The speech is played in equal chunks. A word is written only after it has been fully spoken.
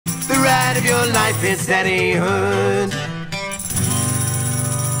highlight of your life is daddyhood.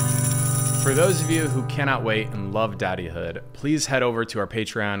 For those of you who cannot wait and love daddyhood, please head over to our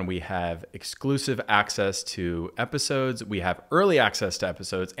Patreon. We have exclusive access to episodes, we have early access to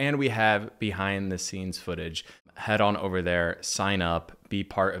episodes, and we have behind the scenes footage. Head on over there, sign up, be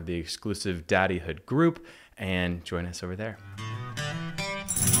part of the exclusive daddyhood group, and join us over there.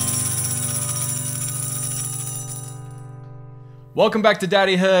 Welcome back to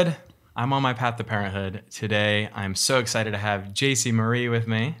Daddyhood. I'm on my path to parenthood. Today, I'm so excited to have Jaci Marie with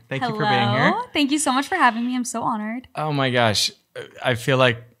me. Thank you for being here. Thank you so much for having me. I'm so honored. Oh my gosh. I feel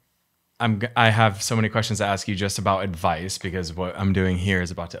like I have so many questions to ask you just about advice, because what I'm doing here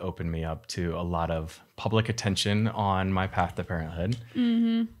is about to open me up to a lot of public attention on my path to parenthood.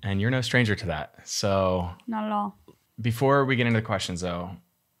 Mm-hmm. And you're no stranger to that. So not at all. Before we get into the questions though,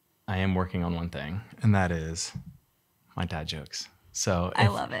 I am working on one thing, and that is my dad jokes. So I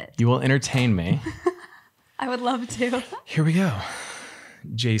love it. You will entertain me. I would love to. Here we go.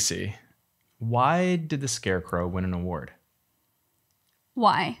 Jaci, why did the Scarecrow win an award?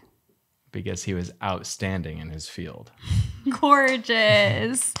 Why? Because he was outstanding in his field.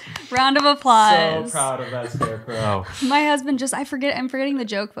 Gorgeous. Round of applause. So proud of that Scarecrow. My husband I'm forgetting the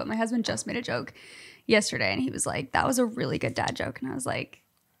joke, but my husband just made a joke yesterday and he was like, that was a really good dad joke. And I was like,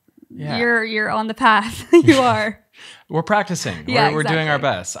 yeah. You're on the path. You are. We're practicing. Yeah, we're doing our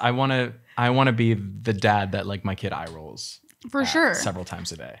best. I want to be the dad that like my kid eye rolls for sure several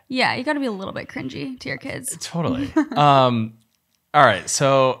times a day. Yeah, you got to be a little bit cringy to your kids. Totally. All right,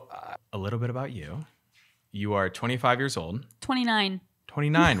 so a little bit about you. You are 25 years old. 29.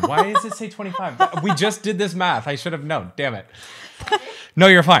 29. Why does it say 25? We just did this math. I should have known. Damn it. No,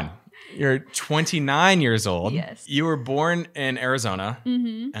 you're fine. You're 29 years old. Yes. You were born in Arizona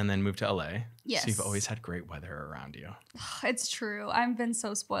and then moved to LA. Yes. So you've always had great weather around you. It's true. I've been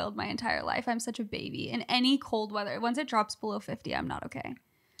so spoiled my entire life. I'm such a baby. In any cold weather, once it drops below 50, I'm not okay.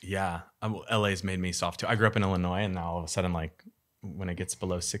 Yeah. LA's made me soft too. I grew up in Illinois, and now all of a sudden, like, when it gets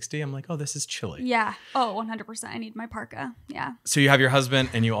below 60, I'm like, oh, this is chilly. Yeah. Oh, 100%. I need my parka. Yeah. So you have your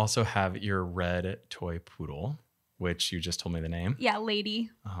husband, and you also have your red toy poodle, which you just told me the name. Yeah,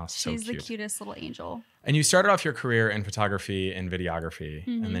 Lady. Oh, so She's cute. the cutest little angel. And you started off your career in photography and videography,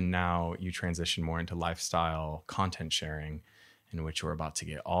 and then now you transition more into lifestyle content sharing, in which we're about to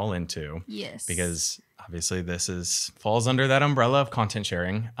get all into. Yes. Because obviously this falls under that umbrella of content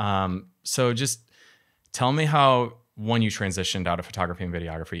sharing. So just tell me how, one, you transitioned out of photography and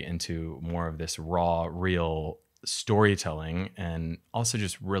videography into more of this raw, real storytelling, and also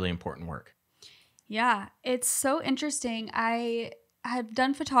just really important work. Yeah, it's so interesting. I had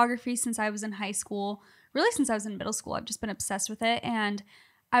done photography since I was in high school, really since I was in middle school. I've just been obsessed with it. And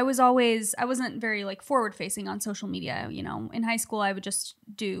I wasn't very like forward facing on social media. You know, in high school, I would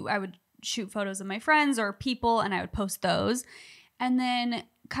shoot photos of my friends or people and I would post those. And then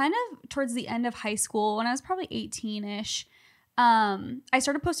kind of towards the end of high school, when I was probably 18-ish, I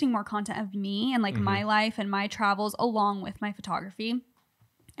started posting more content of me and like my life and my travels along with my photography.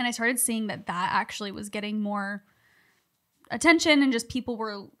 And I started seeing that actually was getting more attention and just people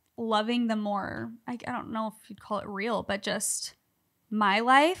were loving the more, I don't know if you'd call it real, but just my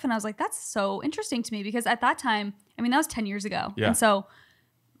life. And I was like, that's so interesting to me because at that time, I mean, that was 10 years ago. Yeah. And so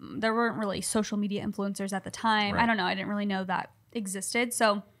there weren't really social media influencers at the time. Right. I don't know. I didn't really know that existed.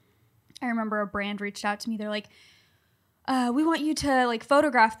 So I remember a brand reached out to me. They're like, we want you to like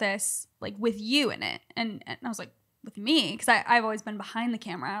photograph this like with you in it. And I was like, with me, because I've always been behind the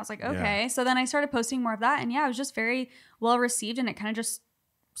camera. I was like, okay. Yeah. So then I started posting more of that. And yeah, it was just very well received. And it kind of just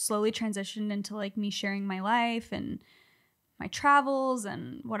slowly transitioned into like me sharing my life and my travels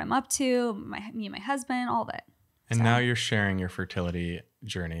and what I'm up to, me and my husband, all that. And now you're sharing your fertility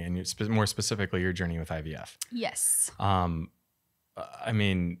journey and more specifically your journey with IVF. Yes. I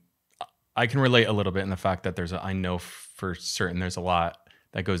mean, I can relate a little bit in the fact that I know for certain there's a lot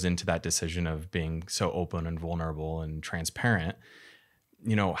that goes into that decision of being so open and vulnerable and transparent.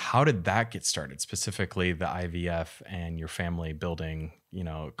 You know, how did that get started? Specifically the IVF and your family building, you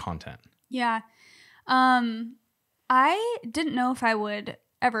know, content. Yeah. I didn't know if I would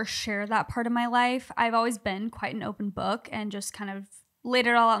ever share that part of my life. I've always been quite an open book and just kind of laid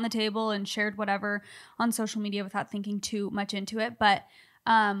it all out on the table and shared whatever on social media without thinking too much into it. But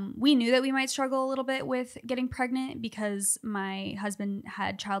we knew that we might struggle a little bit with getting pregnant because my husband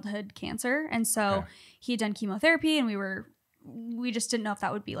had childhood cancer. And so he had done chemotherapy and we just didn't know if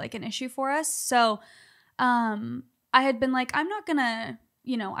that would be like an issue for us. So I had been like, I'm not gonna,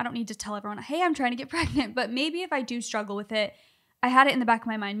 you know, I don't need to tell everyone, hey, I'm trying to get pregnant. But maybe if I do struggle with it, I had it in the back of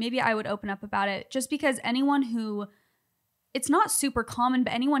my mind, maybe I would open up about it just because anyone who it's not super common,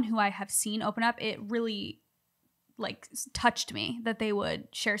 but anyone who I have seen open up, it really like touched me that they would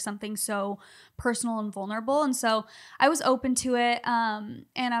share something so personal and vulnerable. And so I was open to it. And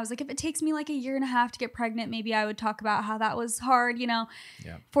I was like, if it takes me like a year and a half to get pregnant, maybe I would talk about how that was hard, you know.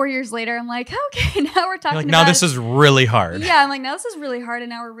 4 years later, I'm like, okay, now we're talking like, about now this is really hard. Yeah, I'm like, now this is really hard, and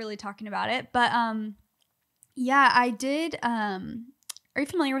now we're really talking about it. But yeah, I did. Are you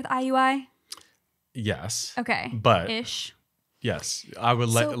familiar with IUI? Yes. Okay. But ish. Yes, I would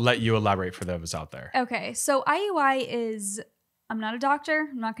let you elaborate for those out there. Okay, so IUI is, I'm not a doctor.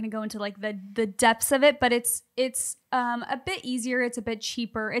 I'm not going to go into like the depths of it, but it's a bit easier. It's a bit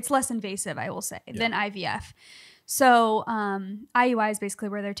cheaper. It's less invasive, I will say, than IVF. So IUI is basically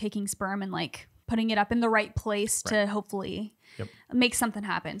where they're taking sperm and like putting it up in the right place to hopefully make something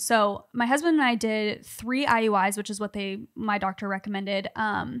happen. So my husband and I did 3 IUIs, which is what my doctor recommended,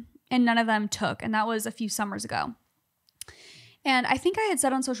 and none of them took, and that was a few summers ago. And I think I had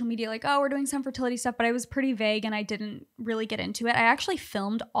said on social media, like, oh, we're doing some fertility stuff, but I was pretty vague and I didn't really get into it. I actually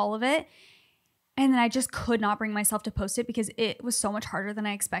filmed all of it, and then I just could not bring myself to post it because it was so much harder than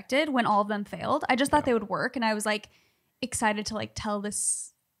I expected when all of them failed. I just thought they would work, and I was like excited to like tell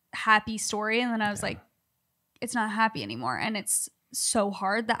this happy story, and then I was like, it's not happy anymore, and it's so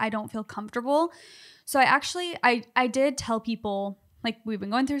hard that I don't feel comfortable. So I did tell people, like, we've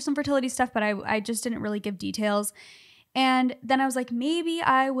been going through some fertility stuff, but I just didn't really give details. And then I was like, maybe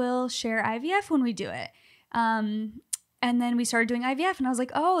I will share IVF when we do it. And then we started doing IVF, and I was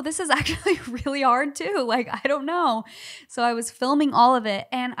like, oh, this is actually really hard too. Like, I don't know. So I was filming all of it,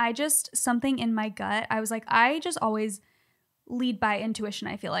 and something in my gut, I was like, I just always lead by intuition,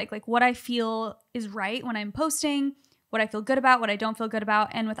 I feel like what I feel is right when I'm posting, what I feel good about, what I don't feel good about.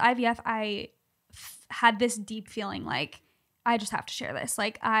 And with IVF, I had this deep feeling like, I just have to share this.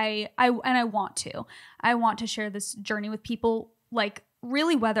 Like I want to share this journey with people, like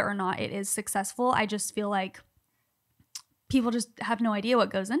really whether or not it is successful. I just feel like people just have no idea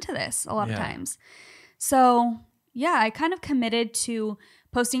what goes into this a lot of times. So yeah, I kind of committed to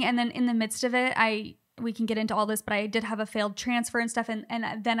posting, and then in the midst of it, we can get into all this, but I did have a failed transfer and stuff. And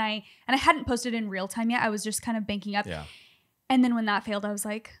then I hadn't posted in real time yet. I was just kind of banking up. Yeah. And then when that failed, I was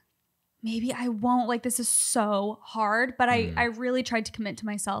like, maybe I won't, like, this is so hard, but I really tried to commit to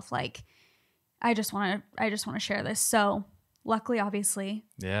myself. Like, I just want to share this. So luckily, obviously,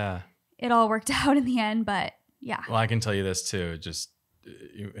 it all worked out in the end, but yeah. Well, I can tell you this too,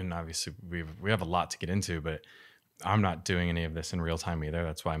 and obviously we have a lot to get into, but I'm not doing any of this in real time either.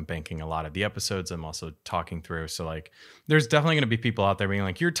 That's why I'm banking a lot of the episodes. I'm also talking through. So like, there's definitely going to be people out there being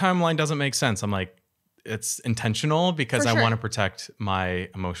like, your timeline doesn't make sense. I'm like, it's intentional because I want to protect my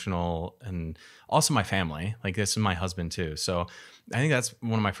emotional and also my family. Like, this is my husband too. So I think that's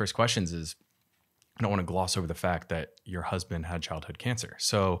one of my first questions is, I don't want to gloss over the fact that your husband had childhood cancer.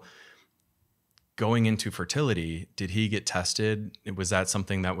 So going into fertility, did he get tested? Was that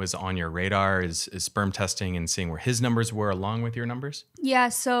something that was on your radar? Is sperm testing and seeing where his numbers were along with your numbers? Yeah,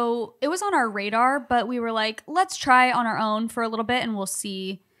 so it was on our radar, but we were like, let's try on our own for a little bit and we'll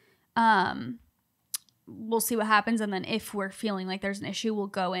see. We'll see what happens. And then if we're feeling like there's an issue, we'll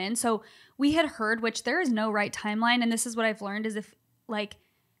go in. So we had heard, which there is no right timeline. And this is what I've learned is if like,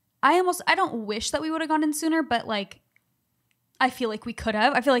 I don't wish that we would have gone in sooner, but like, I feel like we could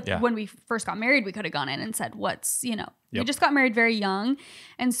have. I feel like when we first got married, we could have gone in and said, we just got married very young.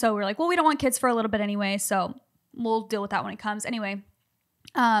 And so we're like, well, we don't want kids for a little bit anyway. So we'll deal with that when it comes anyway.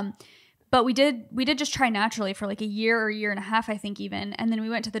 But we did just try naturally for like a year or a year and a half, I think even. And then we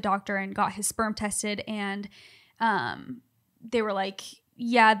went to the doctor and got his sperm tested, and they were like,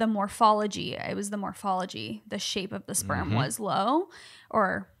 yeah, the morphology. It was the morphology. The shape of the sperm was low,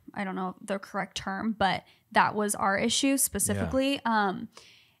 or I don't know the correct term, but that was our issue specifically.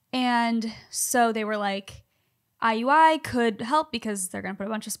 And so they were like, IUI could help because they're going to put a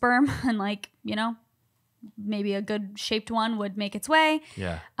bunch of sperm and like, maybe a good shaped one would make its way.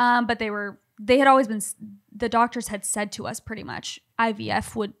 Yeah. But they had always been, the doctors had said to us pretty much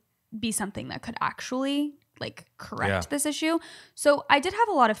IVF would be something that could actually like correct this issue. So I did have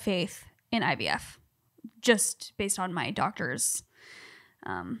a lot of faith in IVF just based on my doctors,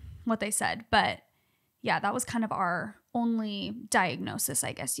 what they said. But yeah, that was kind of our only diagnosis,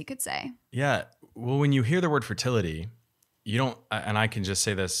 I guess you could say. Yeah. Well, when you hear the word fertility, you don't, and I can just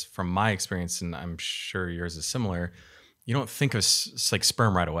say this from my experience, and I'm sure yours is similar, you don't think of like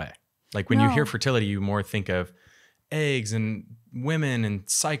sperm right away. Like when you hear fertility, you more think of eggs and women and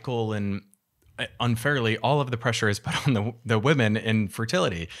cycle, and unfairly, all of the pressure is put on the women in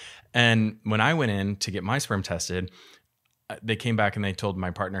fertility. And when I went in to get my sperm tested, they came back and they told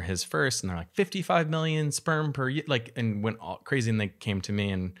my partner his first, and they're like 55 million sperm per year, like, and went all crazy. And they came to me,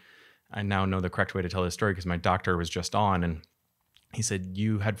 and I now know the correct way to tell this story because my doctor was just on, and he said,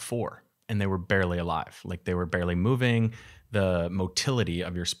 you had 4 and they were barely alive. Like they were barely moving. The motility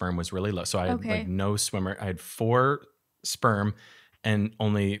of your sperm was really low. So I had like no swimmer. I had 4 sperm and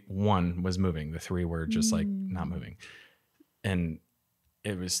only 1 was moving. The 3 were just like not moving. And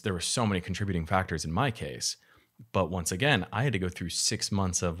there were so many contributing factors in my case. But once again, I had to go through 6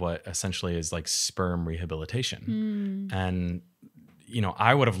 months of what essentially is like sperm rehabilitation. And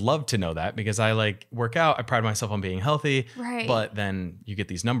I would have loved to know that because I like work out. I pride myself on being healthy. Right. But then you get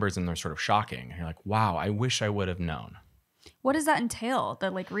these numbers and they're sort of shocking. And you're like, wow, I wish I would have known. What does that entail?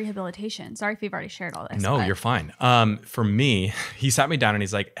 The like rehabilitation? Sorry if you've already shared all this. No, you're fine. For me, he sat me down and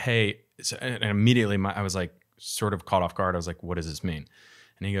he's like, hey, and immediately I was like sort of caught off guard. I was like, what does this mean?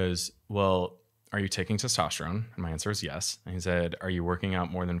 And he goes, well, are you taking testosterone? And my answer is yes. And he said, are you working out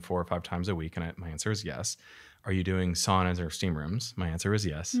more than 4 or 5 times a week? And my answer is yes. Are you doing saunas or steam rooms? My answer is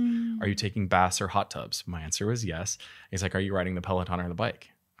yes. Are you taking baths or hot tubs? My answer was yes. He's like, are you riding the Peloton or the bike?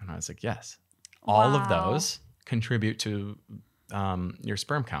 And I was like, yes. Wow. All of those contribute to your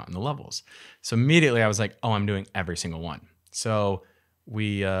sperm count and the levels. So immediately I was like, oh, I'm doing every single one. So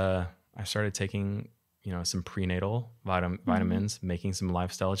I started taking, some prenatal vitamins, making some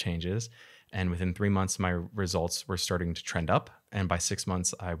lifestyle changes. And within 3 months, my results were starting to trend up. And by 6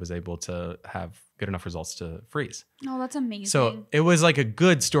 months, I was able to have good enough results to freeze. Oh, that's amazing. So it was like a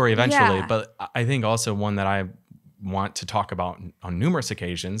good story eventually. Yeah. But I think also one that I want to talk about on numerous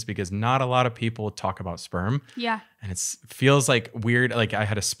occasions because not a lot of people talk about sperm. Yeah. And it feels like weird. Like I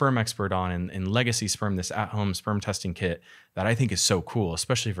had a sperm expert on in Legacy Sperm, this at-home sperm testing kit that I think is so cool,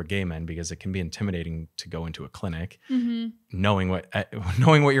 especially for gay men, because it can be intimidating to go into a clinic, knowing what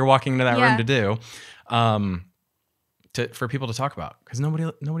you're walking into that room to do, for people to talk about, because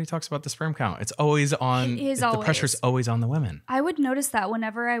nobody talks about the sperm count. It's always on. The pressure's always on the women. I would notice that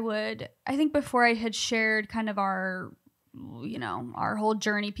whenever I think before I had shared kind of our whole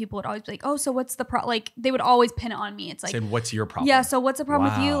journey, people would always be like, oh, so what's the problem? Like they would always pin it on me. It's like, said, what's your problem? Yeah. So what's the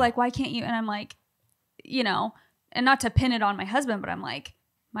problem with you? Like, why can't you? And I'm like, and not to pin it on my husband, but I'm like,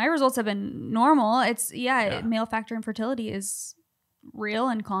 my results have been normal. It's male factor infertility is real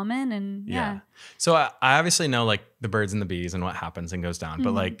and common. And So I obviously know like the birds and the bees and what happens and goes down,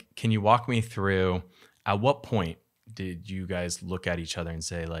 but like, can you walk me through at what point did you guys look at each other and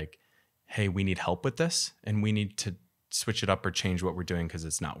say like, hey, we need help with this and we need to switch it up or change what we're doing because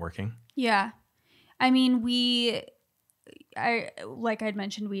it's not working? Yeah. I mean, like I'd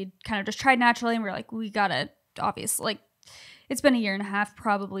mentioned, we kind of just tried naturally and we were like, we gotta obviously, like, it's been 1.5 years,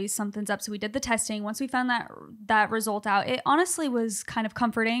 probably something's up. So we did the testing. Once we found that result out, it honestly was kind of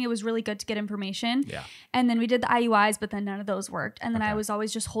comforting. It was really good to get information. Yeah. And then we did the IUIs, but then none of those worked. And then I was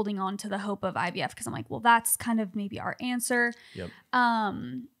always just holding on to the hope of IVF because I'm like, well, that's kind of maybe our answer. Yep.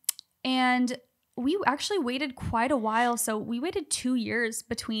 And we actually waited quite a while. So we waited 2 years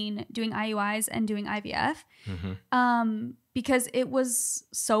between doing IUIs and doing IVF because it was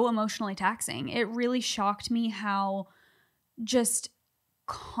so emotionally taxing. It really shocked me how just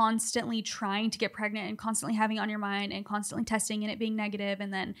constantly trying to get pregnant and constantly having it on your mind and constantly testing and it being negative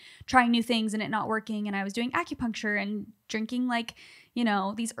and then trying new things and it not working. And I was doing acupuncture and drinking like,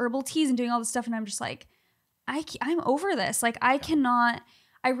 these herbal teas and doing all this stuff. And I'm just like, I'm over this. Like I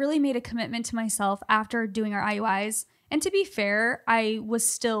really made a commitment to myself after doing our IUIs. And to be fair, I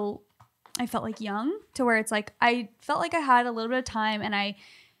felt like young to where it's like, I felt like I had a little bit of time and I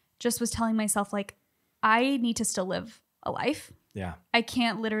just was telling myself like, I need to still live a life. Yeah. I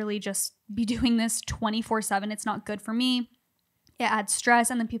can't literally just be doing this 24/7. It's not good for me. It adds stress.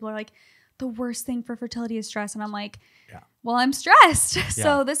 And then people are like, the worst thing for fertility is stress. And I'm like, well, I'm stressed. Yeah.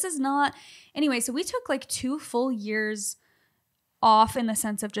 So this is not, anyway. So we took like 2 full years off in the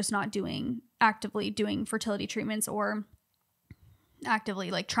sense of just not actively doing fertility treatments or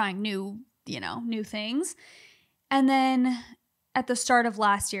actively like trying new things. And then at the start of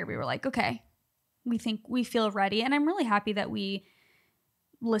last year, we were like, okay, we feel ready. And I'm really happy that we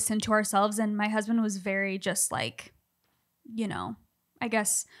listened to ourselves. And my husband was very just like, I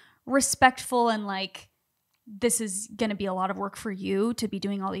guess respectful and like, this is going to be a lot of work for you to be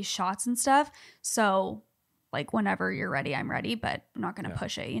doing all these shots and stuff. So like whenever you're ready, I'm ready, but I'm not going to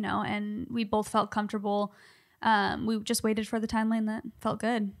push it, and we both felt comfortable. We just waited for the timeline that felt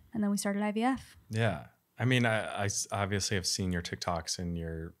good. And then we started IVF. Yeah. I mean, I obviously have seen your TikToks and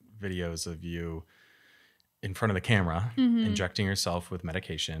your videos of you in front of the camera, injecting yourself with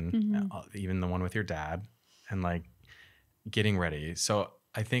medication, even the one with your dad and like getting ready. So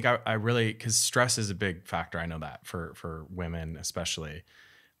I think I really, because stress is a big factor. I know that for women especially.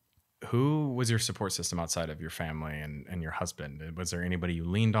 Who was your support system outside of your family and your husband? Was there anybody you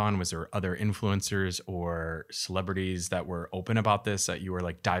leaned on? Was there other influencers or celebrities that were open about this, that you were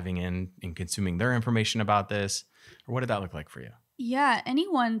like diving in and consuming their information about this? Or what did that look like for you? Yeah,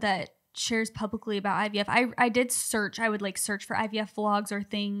 anyone that shares publicly about IVF. I did search. I would like search for IVF vlogs or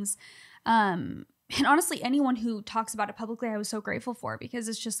things. And honestly, anyone who talks about it publicly, I was so grateful for, because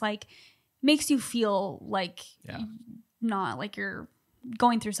it's just like makes you feel like not like you're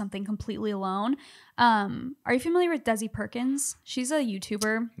going through something completely alone. Are you familiar with Desi Perkins? She's a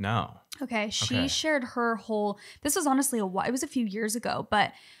YouTuber. No. Okay. She shared her whole, this was honestly it was a few years ago,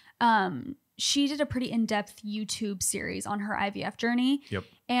 but she did a pretty in-depth YouTube series on her IVF journey. Yep.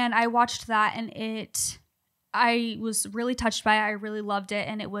 And I watched that, and I was really touched by it. I really loved it.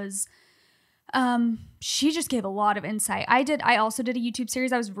 And it was, she just gave a lot of insight. I also did a YouTube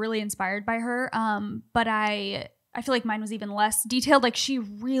series. I was really inspired by her. But I feel like mine was even less detailed. Like, she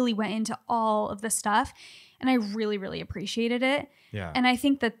really went into all of the stuff, and I really, really appreciated it. Yeah. And I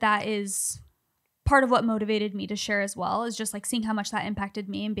think that is part of what motivated me to share as well, is just like seeing how much that impacted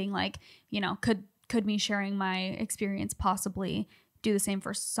me and being like, you know, could me sharing my experience possibly do the same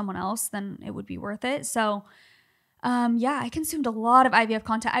for someone else? Then it would be worth it. So I consumed a lot of IVF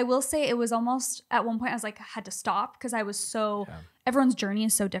content. I will say it was almost at one point I was like, I had to stop because I was everyone's journey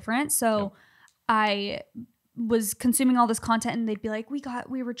is so different. So I was consuming all this content, and they'd be like,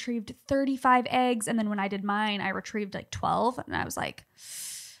 we retrieved 35 eggs. And then when I did mine, I retrieved like 12. And I was like,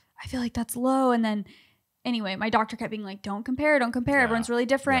 I feel like that's low. And then anyway, my doctor kept being like, don't compare. Yeah. Everyone's really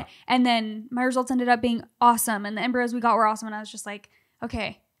different. Yeah. And then my results ended up being awesome. And the embryos we got were awesome. And I was just like,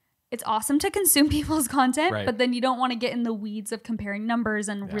 okay, it's awesome to consume people's content, but then you don't want to get in the weeds of comparing numbers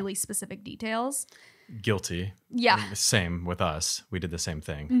and really specific details. Guilty. Yeah. Same with us. We did the same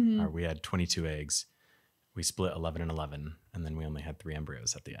thing. Mm-hmm. We had 22 eggs. We split 11 and 11, and then we only had 3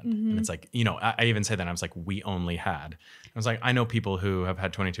 embryos at the end. Mm-hmm. And it's like, you know, I even say that. I was like, we only had. I was like, I know people who have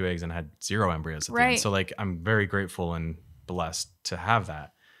had 22 eggs and had 0 embryos at the end. So like, I'm very grateful and blessed to have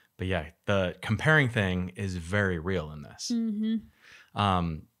that. But yeah, the comparing thing is very real in this.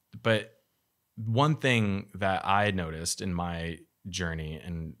 Mm-hmm. But one thing that I noticed in my journey,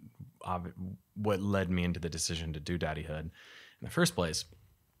 and what led me into the decision to do daddyhood in the first place,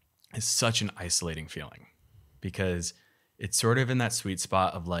 is such an isolating feeling. Because it's sort of in that sweet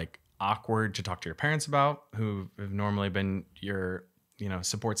spot of like awkward to talk to your parents about, who have normally been your, you know,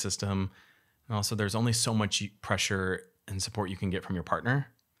 support system. And also there's only so much pressure and support you can get from your partner,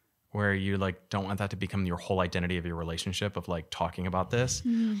 where you like don't want that to become your whole identity of your relationship, of like talking about this.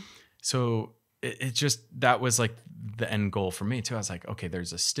 Mm-hmm. So it just, that was like the end goal for me too. I was like, okay,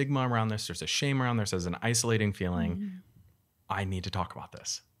 there's a stigma around this. There's a shame around this. There's an isolating feeling. Mm-hmm. I need to talk about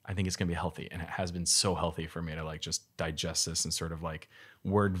this. I think it's going to be healthy. And it has been so healthy for me to like just digest this and sort of like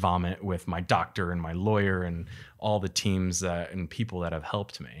word vomit with my doctor and my lawyer and all the teams and people that have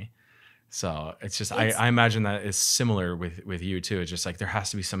helped me. So it's just, I imagine that is similar with you too. It's just like, there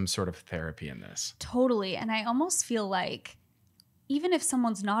has to be some sort of therapy in this. Totally. And I almost feel like even if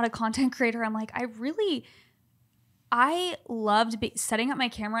someone's not a content creator, I'm like, I loved setting up my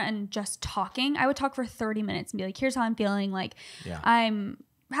camera and just talking. I would talk for 30 minutes and be like, here's how I'm feeling. Like, I'm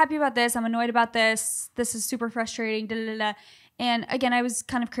happy about this. I'm annoyed about this. This is super frustrating. Da, da, da, da. And again, I was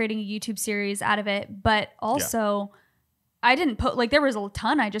kind of creating a YouTube series out of it, but also I didn't put, like, there was a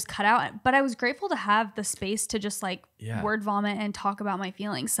ton I just cut out, but I was grateful to have the space to just like word vomit and talk about my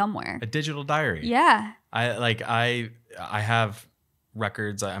feelings somewhere. A digital diary. Yeah. I have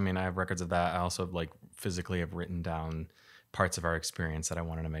records. I mean, I have records of that. I also like physically have written down parts of our experience that I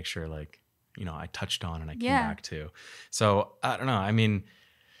wanted to make sure, like, you know, I touched on and I came back to. So I don't know. I mean,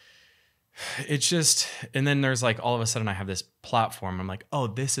 it's just, and then there's like, all of a sudden I have this platform. I'm like, oh,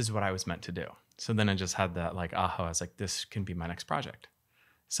 this is what I was meant to do. So then I just had that like, aha, I was like, this can be my next project.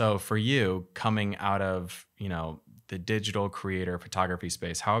 So for you, coming out of, you know, the digital creator photography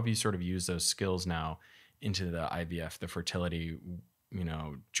space, how have you sort of used those skills now into the IVF, the fertility, you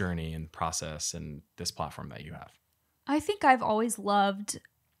know, journey and process, and this platform that you have? I think I've always loved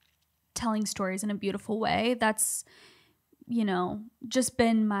telling stories in a beautiful way. That's, you know, just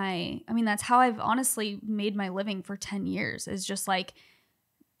been that's how I've honestly made my living for 10 years, is just like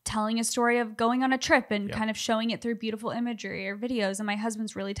telling a story of going on a trip and kind of showing it through beautiful imagery or videos. And my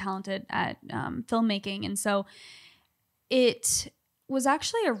husband's really talented at filmmaking. And so it was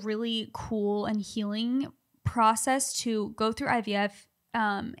actually a really cool and healing process to go through IVF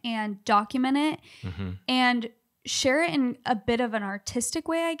and document it and share it in a bit of an artistic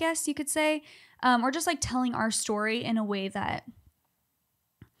way, I guess you could say. Or just like telling our story in a way that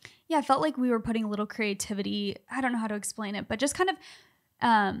yeah, I felt like we were putting a little creativity. I don't know how to explain it, but just kind of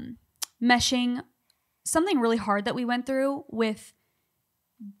meshing something really hard that we went through with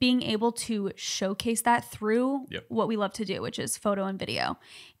being able to showcase that through what we love to do, which is photo and video.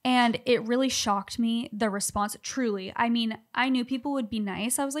 And it really shocked me, the response, truly. I mean, I knew people would be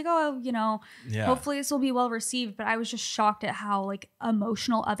nice. I was like, oh, you know, hopefully this will be well received. But I was just shocked at how like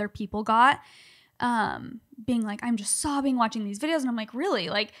emotional other people got, being like, I'm just sobbing watching these videos. And I'm like, really?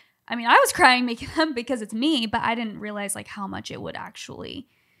 Like, I mean, I was crying making them because it's me, but I didn't realize like how much it would actually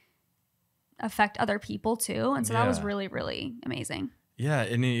affect other people too. And so that was really, really amazing. Yeah,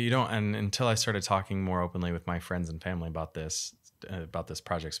 and you don't, and until I started talking more openly with my friends and family about this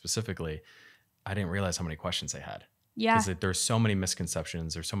project specifically, I didn't realize how many questions they had. Yeah, because there's so many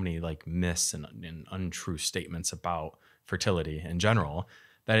misconceptions, there's so many like myths and untrue statements about fertility in general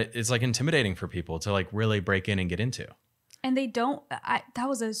that it's like intimidating for people to like really break in and get into. And they don't. That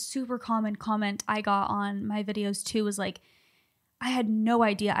was a super common comment I got on my videos too. Was like, I had no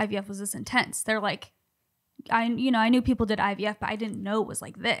idea IVF was this intense. They're like, I knew people did IVF, but I didn't know it was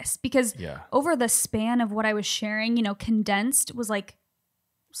like this, because over the span of what I was sharing, condensed was like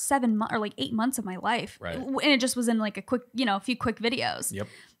 7 months or like 8 months of my life. Right. And it just was in like a quick, a few quick videos. Yep.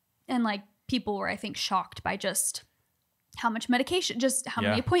 And like people were, I think, shocked by just how much medication, just how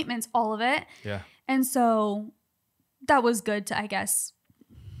many appointments, all of it. Yeah. And so that was good to, I guess,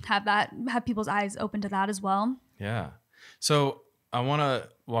 have people's eyes open to that as well. Yeah. So I want to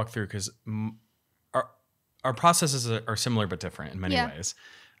walk through, because our processes are similar but different in many ways.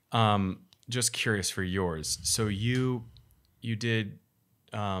 Just curious for yours. So you did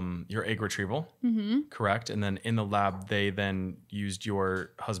your egg retrieval, correct? And then in the lab, they then used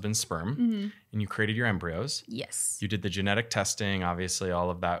your husband's sperm, and you created your embryos. Yes. You did the genetic testing. Obviously,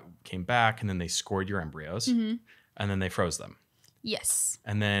 all of that came back, and then they scored your embryos, and then they froze them. Yes.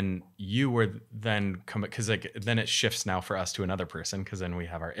 And then you were then because like then it shifts now for us to another person, because then we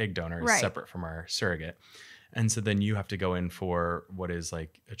have our egg donor separate from our surrogate. And so then you have to go in for what is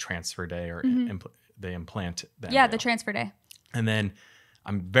like a transfer day, or they implant the embryo. The transfer day. And then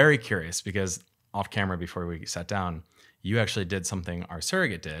I'm very curious, because off camera before we sat down, you actually did something our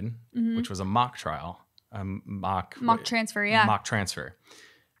surrogate did, which was a mock trial, mock transfer. Yeah. Mock transfer.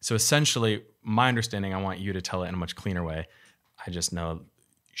 So essentially, my understanding, I want you to tell it in a much cleaner way. I just know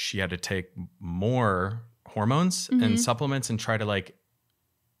she had to take more hormones and supplements and try to like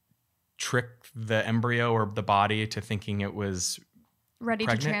trick the embryo or the body to thinking it was ready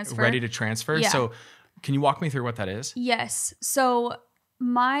to transfer. Yeah. So can you walk me through what that is? Yes. So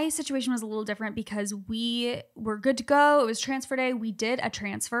my situation was a little different, because we were good to go. It was transfer day. We did a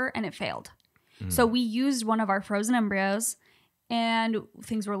transfer and it failed. So we used one of our frozen embryos, and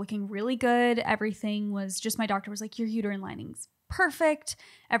things were looking really good. Everything was just, my doctor was like, your uterine lining's perfect.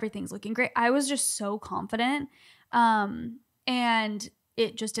 Everything's looking great. I was just so confident. And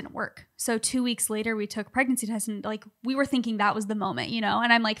it just didn't work. So 2 weeks later, we took pregnancy tests, and like we were thinking that was the moment, and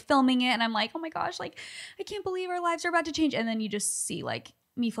I'm like filming it, and I'm like, oh my gosh, like I can't believe our lives are about to change. And then you just see like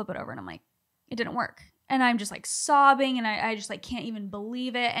me flip it over, and I'm like, it didn't work. And I'm just like sobbing, and I just like can't even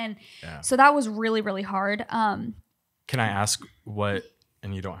believe it. And so that was really, really hard. Can I ask what,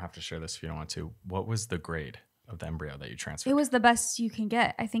 and you don't have to share this if you don't want to, what was the grade of the embryo that you transferred? It was the best you can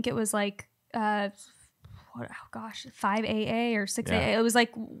get. I think it was like, 5AA or 6AA. Yeah. It was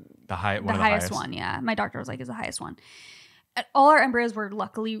like the highest one. Yeah. My doctor was like, it's the highest one. All our embryos were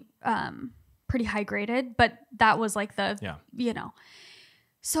luckily pretty high graded, but that was like So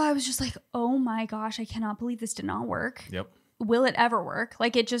I was just like, oh my gosh, I cannot believe this did not work. Yep. Will it ever work?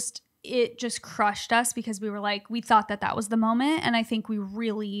 Like it just crushed us, because we were like, we thought that was the moment. And I think we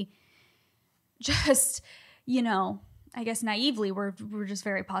really just, I guess naively, we're just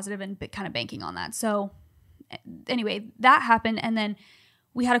very positive and kind of banking on that. So anyway, that happened. And then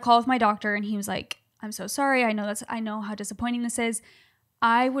we had a call with my doctor, and he was like, I'm so sorry. I know how disappointing this is.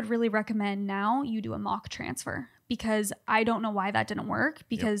 I would really recommend now you do a mock transfer, because I don't know why that didn't work,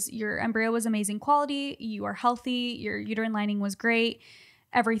 because your embryo was amazing quality. You are healthy. Your uterine lining was great.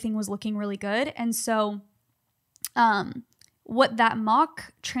 Everything was looking really good. And so what that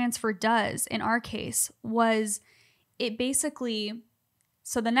mock transfer does in our case was it basically,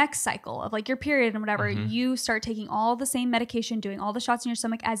 so the next cycle of like your period and whatever, you start taking all the same medication, doing all the shots in your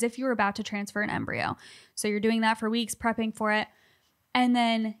stomach as if you were about to transfer an embryo. So you're doing that for weeks, prepping for it. And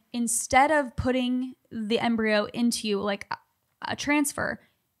then instead of putting the embryo into you like a transfer,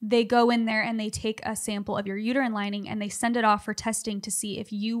 they go in there and they take a sample of your uterine lining, and they send it off for testing to see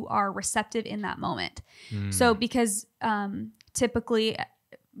if you are receptive in that moment. So because typically,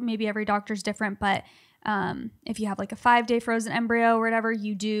 maybe every doctor's different, but If you have like a 5-day frozen embryo or whatever,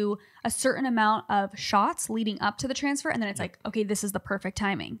 you do a certain amount of shots leading up to the transfer. And then it's like, okay, this is the perfect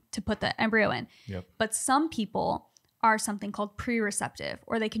timing to put the embryo in. Yep. But some people are something called pre-receptive,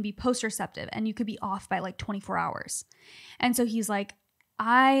 or they can be post-receptive, and you could be off by like 24 hours. And so he's like,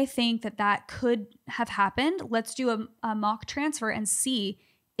 I think that could have happened. Let's do a mock transfer and see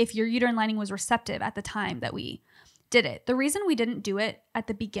if your uterine lining was receptive at the time that we did it. The reason we didn't do it at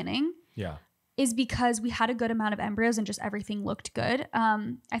the beginning is because we had a good amount of embryos and just everything looked good.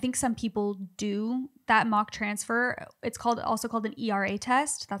 I think some people do that mock transfer. It's also called an ERA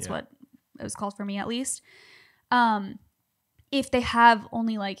test. That's what it was called for me, at least. If they have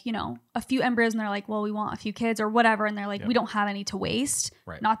only like, you know, a few embryos and they're like, well, we want a few kids or whatever. And they're like, we don't have any to waste.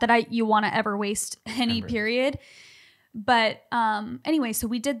 Right. Not that you want to ever waste any period. But anyway, so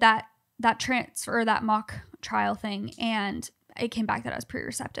we did that transfer, that mock trial thing. And it came back that I was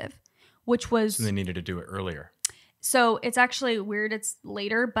pre-receptive, which was... So they needed to do it earlier. So it's actually weird. It's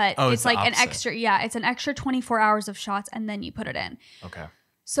later, but it's like an extra, it's an extra 24 hours of shots and then you put it in. Okay.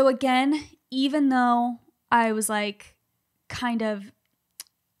 So again, even though I was like kind of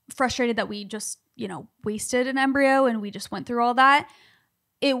frustrated that we just, you know, wasted an embryo and we just went through all that,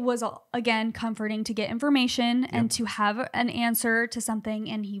 it was, again, comforting to get information and to have an answer to something.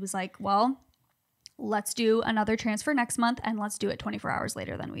 And he was like, well, let's do another transfer next month and let's do it 24 hours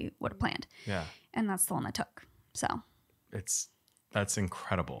later than we would have planned. Yeah. And that's the one that took. So that's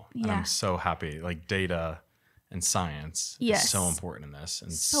incredible. Yeah. And I'm so happy. Like, data and science is so important in this,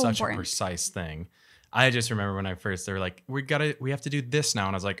 and so such important. A precise thing. I just remember when they were like, we have to do this now.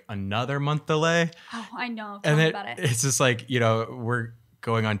 And I was like, another month delay? Oh, I know. Tell me about it. It's just like, you know, we're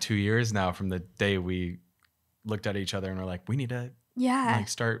going on 2 years now from the day we looked at each other and we're like, we need to like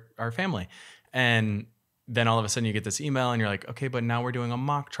start our family. And then all of a sudden you get this email and you're like, okay, but now we're doing a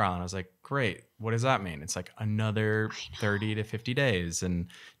mock trial. And I was like, great. What does that mean? It's like another 30 to 50 days. And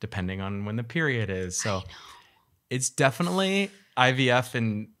depending on when the period is. So it's definitely IVF,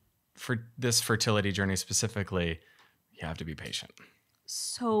 and for this fertility journey specifically, you have to be patient.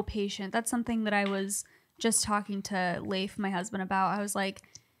 So patient. That's something that I was just talking to Leif, my husband, about. I was like,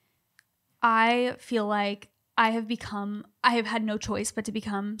 I feel like I have had no choice but to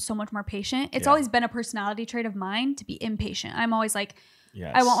become so much more patient. It's always been a personality trait of mine to be impatient. I'm always like,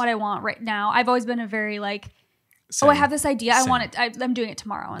 I want what I want right now. I've always been a very like, I have this idea. I want it. I'm doing it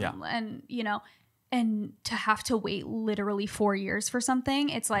tomorrow. And you know, and to have to wait literally 4 years for something,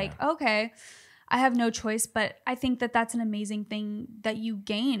 it's like, okay, I have no choice. But I think that that's an amazing thing that you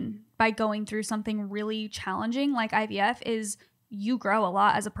gain by going through something really challenging like IVF, is you grow a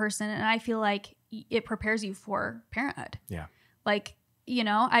lot as a person. And I feel like it prepares you for parenthood. Yeah. Like, you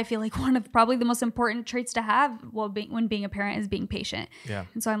know, I feel like one of probably the most important traits to have when being a parent is being patient. Yeah.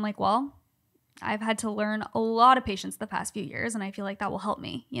 And so I'm like, well, I've had to learn a lot of patience the past few years, and I feel like that will help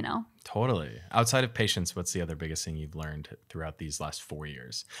me, you know? Totally. Outside of patience, what's the other biggest thing you've learned throughout these last 4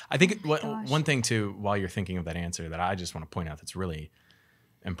 years? I think one thing too, while you're thinking of that answer, that I just want to point out that's really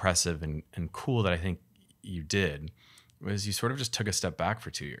impressive and cool that I think you did, was you sort of just took a step back for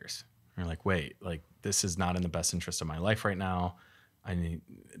 2 years. You're like, wait, like, this is not in the best interest of my life right now. I mean,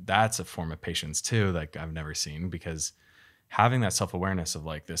 that's a form of patience too, like I've never seen, because having that self-awareness of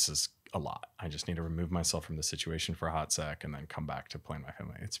like, this is a lot. I just need to remove myself from the situation for a hot sec and then come back to plan my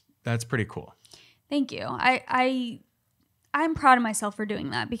family. That's pretty cool. Thank you. I'm proud of myself for doing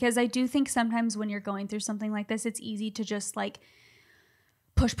that, because I do think sometimes when you're going through something like this, it's easy to just like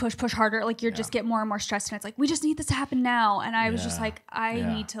push harder. Like you're just get more and more stressed, and it's like, we just need this to happen now. And I was just like, I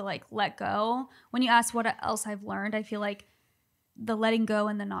need to like let go. When you ask what else I've learned, I feel like the letting go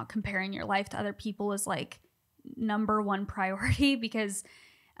and the not comparing your life to other people is like number one priority, because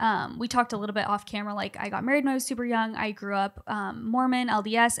we talked a little bit off camera. Like, I got married when I was super young. I grew up Mormon,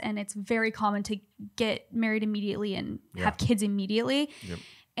 LDS, and it's very common to get married immediately and have kids immediately. Yep.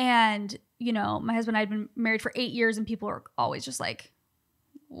 And, you know, my husband and I had been married for 8 years, and people were always just like,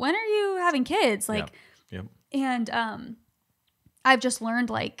 when are you having kids? Like, and I've just learned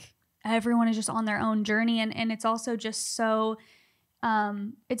like everyone is just on their own journey. And it's also just so,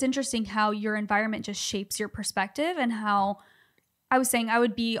 it's interesting how your environment just shapes your perspective, and how I was saying I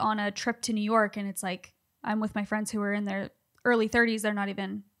would be on a trip to New York, and it's like, I'm with my friends who are in their early 30s. They're not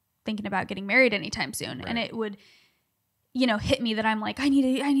even thinking about getting married anytime soon. Right. And it would, you know, hit me that I'm like, I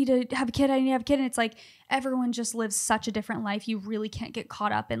need to have a kid. And it's like, everyone just lives such a different life. You really can't get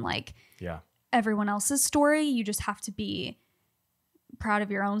caught up in like everyone else's story. You just have to be proud of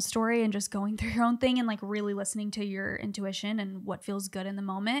your own story and just going through your own thing, and like really listening to your intuition and what feels good in the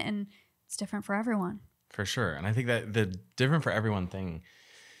moment. And it's different for everyone. For sure. And I think that the different for everyone thing,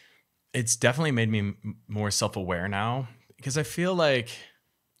 it's definitely made me more self-aware now, because I feel like,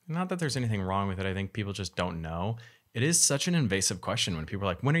 not that there's anything wrong with it, I think people just don't know. It is such an invasive question when people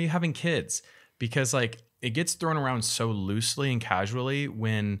are like, when are you having kids? Because like it gets thrown around so loosely and casually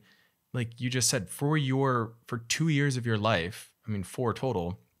when, like you just said, for 2 years of your life, I mean 4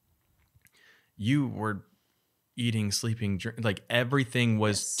 total, you were eating, sleeping, like everything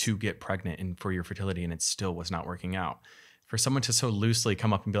was to get pregnant and for your fertility, and it still was not working out. For someone to so loosely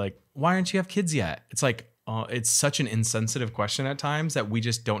come up and be like, why aren't you have kids yet? It's like, it's such an insensitive question at times that we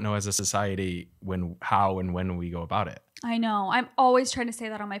just don't know as a society how and when we go about it. I know. I'm always trying to say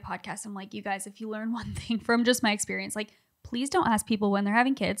that on my podcast. I'm like, you guys, if you learn one thing from just my experience, like, please don't ask people when they're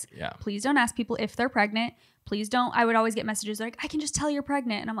having kids. Yeah. Please don't ask people if they're pregnant. Please don't. I would always get messages like, I can just tell you're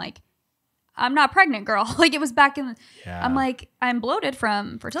pregnant. And I'm like, I'm not pregnant, girl. Like, it was back in, I'm like, I'm bloated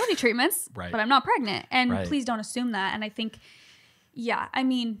from fertility treatments, but I'm not pregnant. And please don't assume that. And I think, I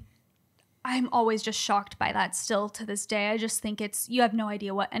mean, I'm always just shocked by that still to this day. I just think you have no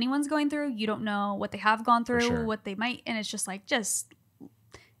idea what anyone's going through. You don't know what they have gone through, what they might. And it's just like,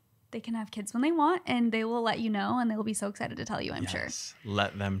 they can have kids when they want, and they will let you know, and they will be so excited to tell you, I'm sure.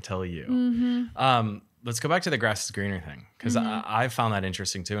 Let them tell you. Let's go back to the grass is greener thing, because I found that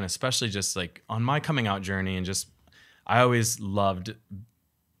interesting too. And especially just like on my coming out journey, and just, I always loved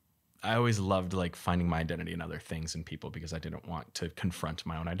like finding my identity in other things and people, because I didn't want to confront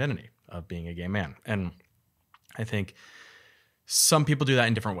my own identity of being a gay man. And I think some people do that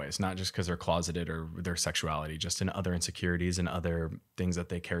in different ways, not just because they're closeted or their sexuality, just in other insecurities and other things that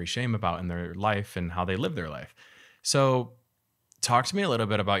they carry shame about in their life and how they live their life. So talk to me a little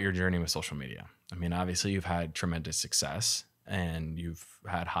bit about your journey with social media. I mean, obviously you've had tremendous success and you've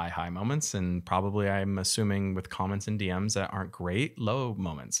had high moments, and probably, I'm assuming, with comments and DMs that aren't great, low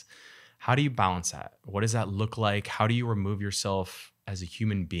moments. How do you balance that? What does that look like? How do you remove yourself as a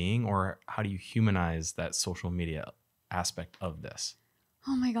human being, or how do you humanize that social media aspect of this?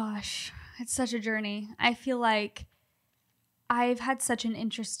 Oh my gosh, it's such a journey. I feel like I've had such an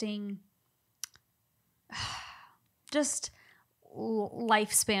interesting just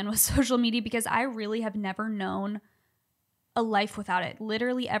lifespan with social media, because I really have never known a life without it.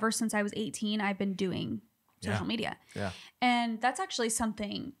 Literally ever since I was 18, I've been doing social media. Yeah. And that's actually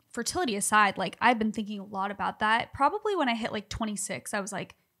something, fertility aside, like I've been thinking a lot about that. Probably when I hit like 26, I was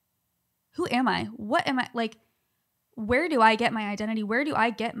like, who am I? What am I? Like, where do I get my identity? Where do I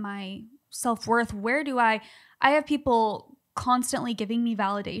get my self-worth? Where do I have people constantly giving me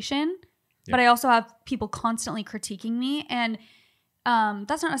validation, but I also have people constantly critiquing me. And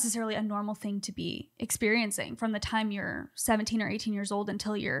that's not necessarily a normal thing to be experiencing from the time you're 17 or 18 years old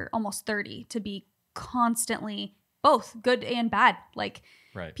until you're almost 30, to be constantly both good and bad. Like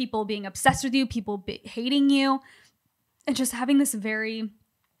people being obsessed with you, people hating you, and just having this very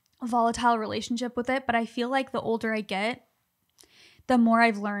volatile relationship with it. But I feel like the older I get, the more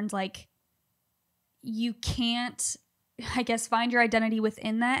I've learned, like, you can't, I guess, find your identity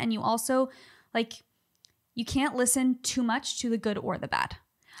within that. And you also, like, you can't listen too much to the good or the bad.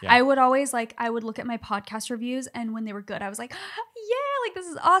 Yeah. I would always, like, I would look at my podcast reviews, and when they were good, I was like, yeah, like, this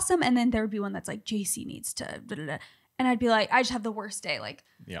is awesome. And then there would be one that's like, Jaci needs to, and I'd be like, I just have the worst day. Like,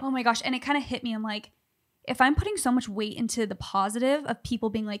 oh my gosh. And it kind of hit me. I'm like, if I'm putting so much weight into the positive of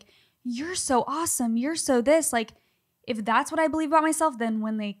people being like, you're so awesome, you're so this, like, if that's what I believe about myself, then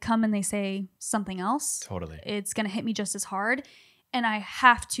when they come and they say something else, it's going to hit me just as hard. And I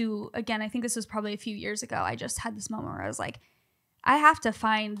have to, again, I think this was probably a few years ago, I just had this moment where I was like, I have to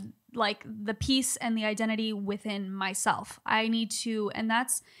find, like, the peace and the identity within myself. I need to, and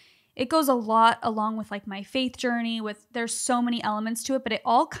it goes a lot along with, like, my faith journey, there's so many elements to it, but it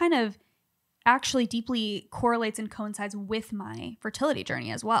all kind of actually deeply correlates and coincides with my fertility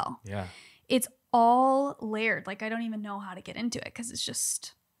journey as well. Yeah. It's all layered. Like, I don't even know how to get into it, because it's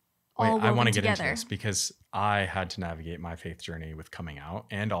just all woven I want to get together. into this, because I had to navigate my faith journey with coming out,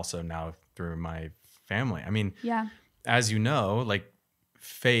 and also now through my family. I mean, as you know, like,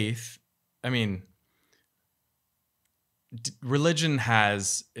 faith, I mean, religion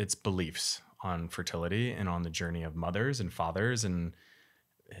has its beliefs on fertility and on the journey of mothers and fathers, and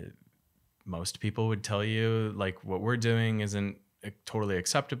most people would tell you, like, what we're doing isn't totally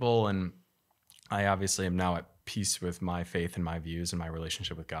acceptable. And I obviously am now at peace with my faith and my views and my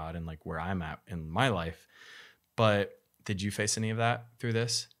relationship with God and, like, where I'm at in my life. But did you face any of that through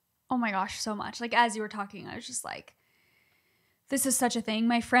this? Oh my gosh, so much. Like, as you were talking, I was just like, this is such a thing.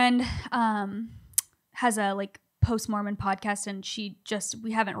 My friend has a, like, post-Mormon podcast, and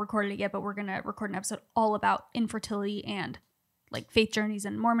we haven't recorded it yet, but we're going to record an episode all about infertility and, like, faith journeys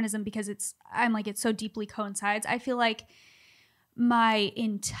and Mormonism, because it's so deeply coincides. I feel like my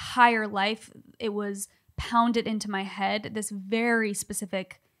entire life, it was pounded into my head, this very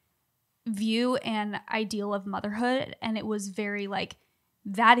specific view and ideal of motherhood. And it was very like,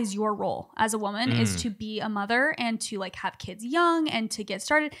 that is your role as a woman, is to be a mother and to like have kids young and to get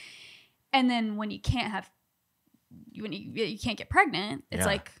started. And then when you can't have, when you can't get pregnant, it's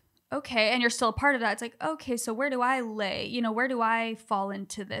like, okay, and you're still a part of that. It's like, okay, so where do I lay? You know, where do I fall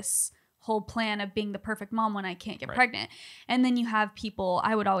into this whole plan of being the perfect mom when I can't get pregnant? And then you have people,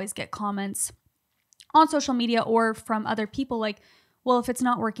 I would always get comments on social media or from other people like, well, if it's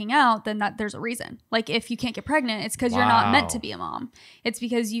not working out, then there's a reason. Like if you can't get pregnant, it's because you're not meant to be a mom. It's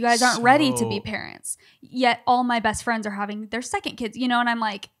because you guys aren't ready to be parents. Yet all my best friends are having their second kids, you know, and I'm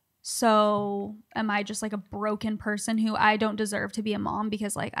like, so am I just like a broken person who I don't deserve to be a mom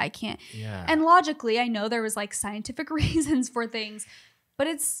because like I can't. And logically, I know there was like scientific reasons for things, but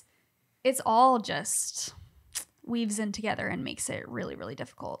it's all just weaves in together and makes it really, really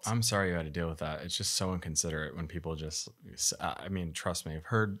difficult. I'm sorry you had to deal with that. It's just so inconsiderate when people just, I mean, trust me, I've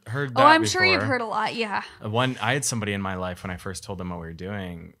heard that I'm before. sure you've heard a lot. Yeah. I had somebody in my life when I first told them what we were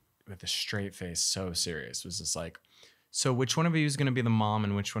doing with a straight face, so serious, was just like, so which one of you is going to be the mom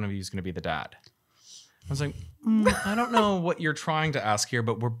and which one of you is going to be the dad? I was like, I don't know what you're trying to ask here,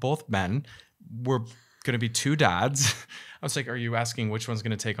 but we're both men. We're going to be two dads. I was like, are you asking which one's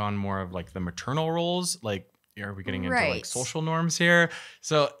going to take on more of like the maternal roles? Like, are we getting into like social norms here?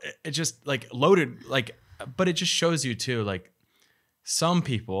 So it just like loaded, like, but it just shows you too, like some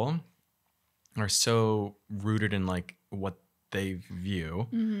people are so rooted in like what they view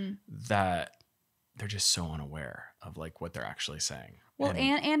that they're just so unaware of like what they're actually saying. Well,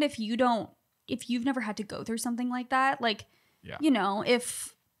 and if you've never had to go through something like that, like, you know,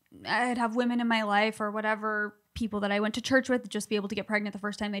 if I'd have women in my life or whatever, people that I went to church with just be able to get pregnant the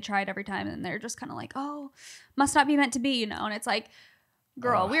first time they tried every time. And they're just kind of like, oh, must not be meant to be, you know? And it's like,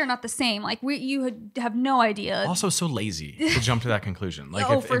 girl, we are not the same. Like you have no idea. Also so lazy to jump to that conclusion. Like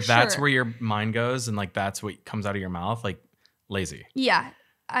if that's where your mind goes and like, that's what comes out of your mouth, like lazy. Yeah.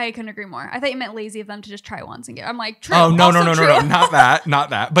 I couldn't agree more. I thought you meant lazy of them to just try once and get. I'm like, true. Oh no, not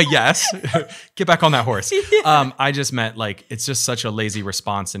that. But yes, get back on that horse. I just meant like it's just such a lazy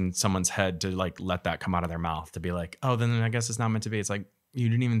response in someone's head to like let that come out of their mouth to be like, oh, then I guess it's not meant to be. It's like you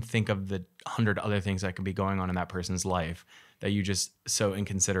didn't even think of the 100 other things that could be going on in that person's life that you just so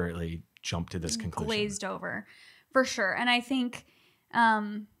inconsiderately jumped to this conclusion. Glazed over, for sure. And I think,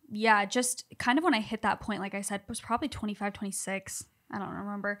 just kind of when I hit that point, like I said, it was probably 25, 26. I don't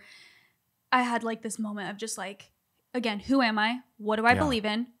remember. I had like this moment of just like, again, who am I? What do I believe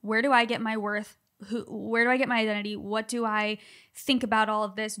in? Where do I get my worth? Where do I get my identity? What do I think about all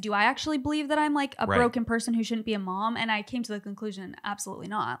of this? Do I actually believe that I'm like a broken person who shouldn't be a mom? And I came to the conclusion, absolutely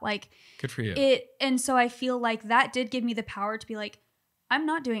not. Like, good for you. And so I feel like that did give me the power to be like, I'm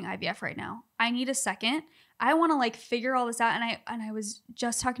not doing IVF right now. I need a second. I want to like figure all this out. And I was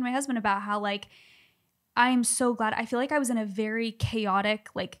just talking to my husband about how like, I'm so glad. I feel like I was in a very chaotic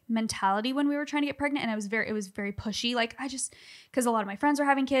like mentality when we were trying to get pregnant, and it was very pushy. Like because a lot of my friends were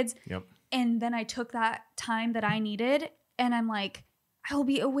having kids. Yep. And then I took that time that I needed, and I'm like, I will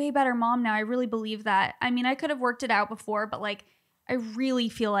be a way better mom now. I really believe that. I mean, I could have worked it out before, but like, I really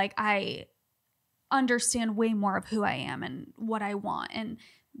feel like I understand way more of who I am and what I want and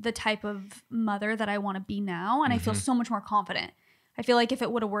the type of mother that I want to be now. And I feel so much more confident. I feel like if it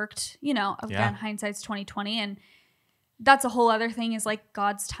would have worked, you know, again, hindsight's 20/20, and that's a whole other thing is like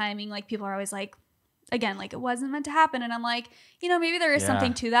God's timing. Like people are always like, again, like it wasn't meant to happen. And I'm like, you know, maybe there is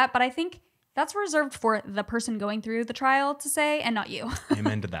something to that, but I think that's reserved for the person going through the trial to say, and not you.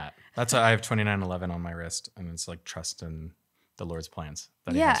 Amen to that. That's why I have 2911 on my wrist, and it's like trust in the Lord's plans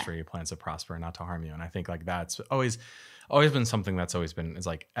that He has for you, plans to prosper and not to harm you. And I think like that's always been something that's always been is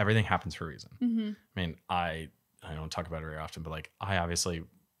like everything happens for a reason. I mean, I don't talk about it very often, but like I obviously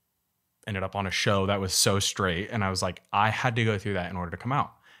ended up on a show that was so straight, and I was like, I had to go through that in order to come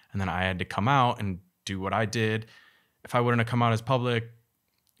out. And then I had to come out and do what I did. If I wouldn't have come out as public,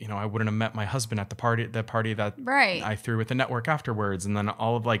 you know, I wouldn't have met my husband at the party that I threw with the network afterwards. And then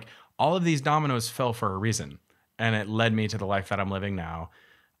all of these dominoes fell for a reason. And it led me to the life that I'm living now.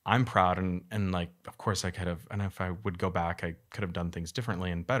 I'm proud and like, of course I could have, and if I would go back, I could have done things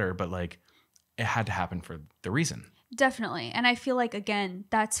differently and better, but like it had to happen for the reason. Definitely. And I feel like, again,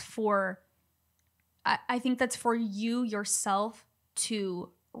 I think that's for you yourself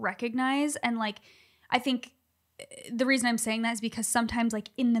to recognize. And like, I think the reason I'm saying that is because sometimes like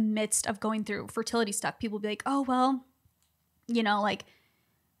in the midst of going through fertility stuff, people will be like, oh, well, you know, like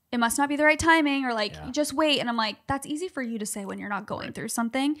it must not be the right timing, or like, just wait. And I'm like, that's easy for you to say when you're not going through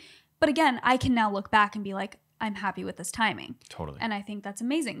something. But again, I can now look back and be like, I'm happy with this timing. Totally. And I think that's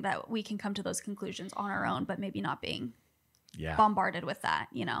amazing that we can come to those conclusions on our own, but maybe not being bombarded with that,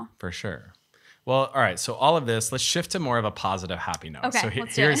 you know? For sure. Well, all right. So all of this, let's shift to more of a positive, happy note. Okay, so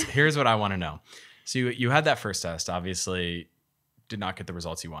let's do it. here's what I want to know. So you had that first test, obviously did not get the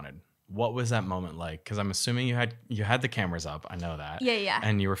results you wanted. What was that moment like? Because I'm assuming you had the cameras up. I know that. Yeah.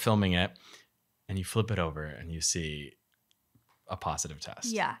 And you were filming it, and you flip it over and you see a positive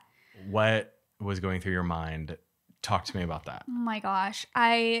test. Yeah. What was going through your mind? Talk to me about that. Oh my gosh.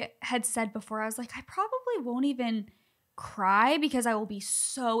 I had said before, I was like, I probably won't even cry because I will be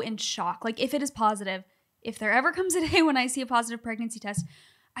so in shock. Like if it is positive, if there ever comes a day when I see a positive pregnancy test,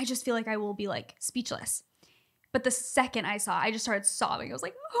 I just feel like I will be like speechless. But the second I just started sobbing. I was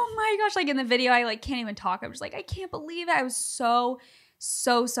like, oh my gosh. Like in the video, I like can't even talk. I'm just like, I can't believe it. I was so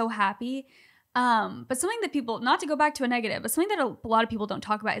happy. But something that people, not to go back to a negative, but something that a lot of people don't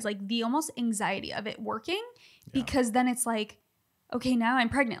talk about is like the almost anxiety of it working, because then it's like, okay, now I'm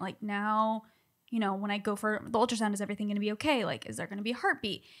pregnant. Like now, you know, when I go for the ultrasound, is everything going to be okay? Like, is there going to be a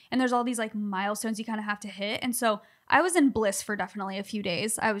heartbeat? And there's all these like milestones you kind of have to hit. And so I was in bliss for definitely a few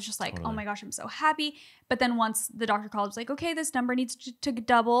days. I was just like, oh my gosh, I'm so happy. But then once the doctor called, it was like, okay, this number needs to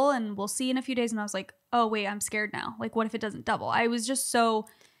double and we'll see in a few days. And I was like, oh wait, I'm scared now. Like, what if it doesn't double? I was just so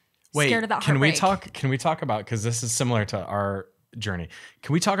scared of that heartbreak. Can we talk about, because this is similar to our journey.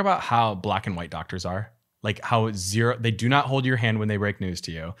 Can we talk about how black and white doctors are? Like how they do not hold your hand when they break news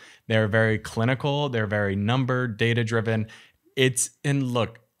to you. They're very clinical. They're very number, data driven. And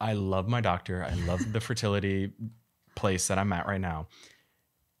look, I love my doctor. I love the fertility place that I'm at right now.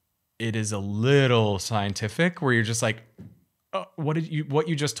 It is a little scientific where you're just like, oh, what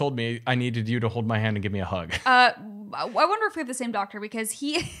you just told me, I needed you to hold my hand and give me a hug. I wonder if we have the same doctor, because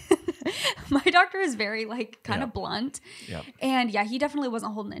my doctor is very like kind of blunt. Yep. And yeah, he definitely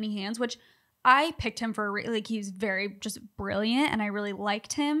wasn't holding any hands, which I picked him for like, he was very just brilliant and I really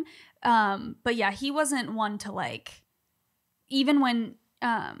liked him. But yeah, he wasn't one to like, even when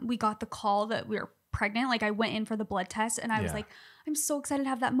we got the call that we were pregnant, like I went in for the blood test and I was like, I'm so excited to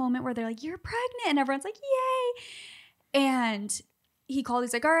have that moment where they're like, you're pregnant, and everyone's like, yay. And he called,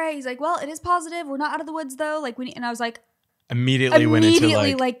 he's like, all right, he's like, well, it is positive, we're not out of the woods though, like and I was like, immediately went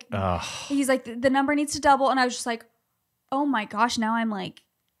into like he's like, the number needs to double, and I was just like, oh my gosh, now I'm like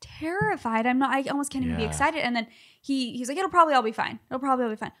terrified. I almost can't even be excited. And then he's like, it'll probably all be fine.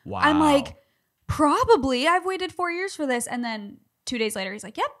 Wow. I'm like, probably. I've waited 4 years for this. And then 2 days later, he's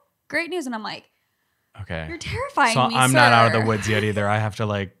like, yep, great news. And I'm like, okay, you're terrifying so me, I'm sir. not out of the woods yet either. I have to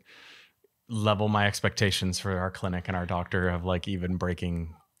like level my expectations for our clinic and our doctor of like even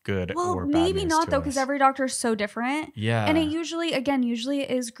breaking good or bad maybe news not to though, us. because every doctor is so different. Yeah. And it usually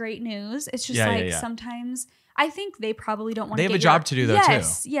it is great news. It's just sometimes I think they probably don't want to. They have a job to do though too.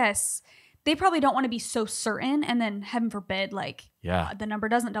 Yes. They probably don't want to be so certain, and then heaven forbid, like the number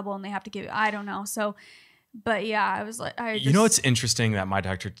doesn't double and they have to give. I don't know. So, but yeah, I was like, you know, it's interesting that my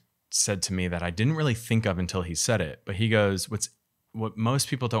doctor said to me that I didn't really think of until he said it. But he goes, what most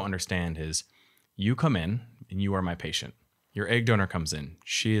people don't understand is, you come in and you are my patient. Your egg donor comes in,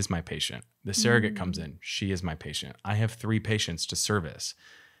 she is my patient. The surrogate comes in, she is my patient. I have 3 patients to service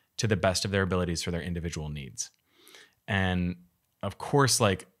to the best of their abilities for their individual needs. And of course,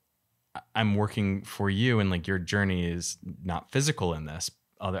 like I'm working for you, and like your journey is not physical in this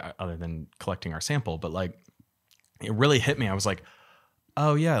other than collecting our sample, but like it really hit me. I was like,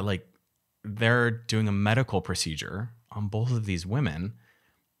 oh yeah, like they're doing a medical procedure on both of these women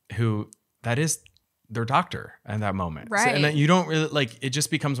who that is their doctor at that moment. Right. So, and then you don't really like, it just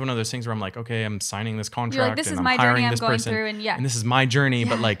becomes one of those things where I'm like, okay, I'm signing this contract, like, this and is I'm my hiring journey I'm this going person, through, and this is my journey.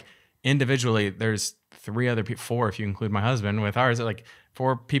 But like individually, there's 3 other people, 4 if you include my husband with ours, like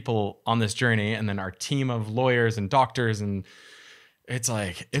 4 people on this journey, and then our team of lawyers and doctors, and it's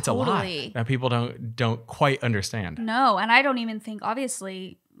like it's a lot that people don't quite understand. No, and I don't even think,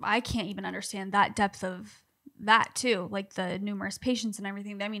 obviously, I can't even understand that depth of that too, like the numerous patients and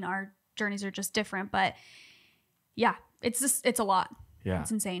everything. I mean, our journeys are just different, but yeah, it's a lot. Yeah, it's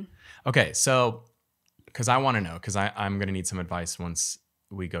insane. Okay, so because I want to know, because I'm going to need some advice once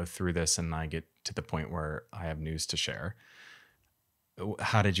we go through this and I get to the point where I have news to share.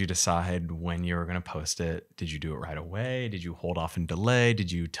 How did you decide when you were going to post it? Did you do it right away? Did you hold off and delay?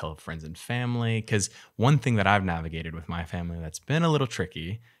 Did you tell friends and family? Because one thing that I've navigated with my family that's been a little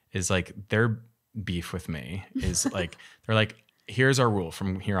tricky is like their beef with me is like, they're like, here's our rule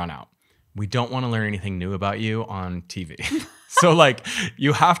from here on out. We don't want to learn anything new about you on TV. So like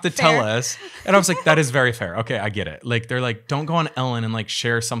you have to tell us. And I was like, that is very fair. Okay, I get it. Like they're like, don't go on Ellen and like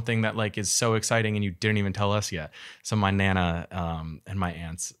share something that like is so exciting and you didn't even tell us yet. So my Nana and my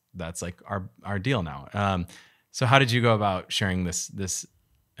aunts, that's like our deal now. So how did you go about sharing this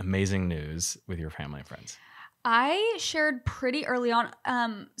amazing news with your family and friends? I shared pretty early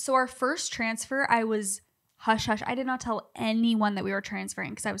on. So our first transfer, I was hush hush. I did not tell anyone that we were transferring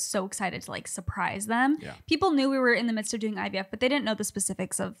because I was so excited to like surprise them. Yeah. People knew we were in the midst of doing IVF, but they didn't know the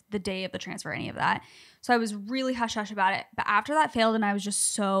specifics of the day of the transfer, any of that. So I was really hush hush about it. But after that failed and I was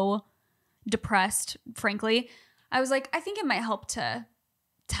just so depressed, frankly, I was like, I think it might help to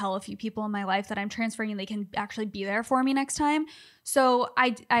tell a few people in my life that I'm transferring and they can actually be there for me next time. So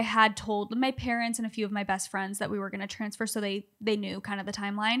I had told my parents and a few of my best friends that we were going to transfer, so they knew kind of the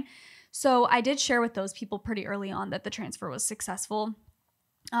timeline. So I did share with those people pretty early on that the transfer was successful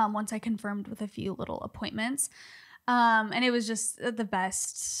once I confirmed with a few little appointments. And it was just the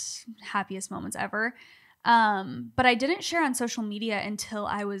best, happiest moments ever. But I didn't share on social media until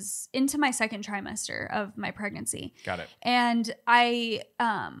I was into my second trimester of my pregnancy. Got it. And I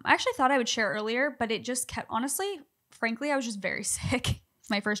actually thought I would share earlier, but it just kept, honestly, frankly, I was just very sick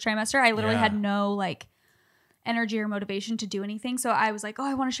my first trimester. I literally had no like energy or motivation to do anything. So I was like, oh,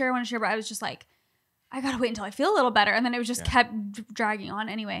 I want to share. But I was just like, I got to wait until I feel a little better. And then it was just kept dragging on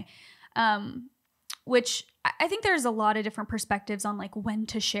anyway. Which I think there's a lot of different perspectives on like when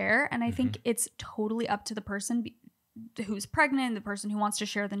to share. And I think it's totally up to the person who's pregnant, the person who wants to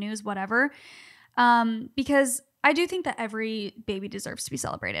share the news, whatever. Because I do think that every baby deserves to be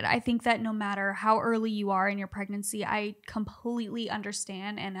celebrated. I think that no matter how early you are in your pregnancy, I completely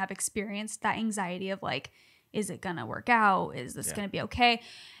understand and have experienced that anxiety of like, is it going to work out? Is this going to be okay?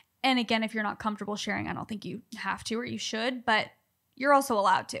 And again, if you're not comfortable sharing, I don't think you have to or you should, but you're also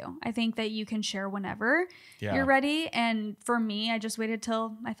allowed to. I think that you can share whenever you're ready. And for me, I just waited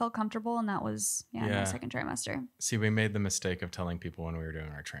till I felt comfortable, and that was my second trimester. See, we made the mistake of telling people when we were doing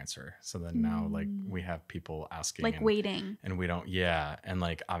our transfer. So then now like we have people asking, like waiting, and we don't. Yeah. And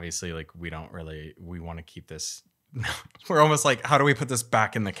like, obviously like we want to keep this. We're almost like, how do we put this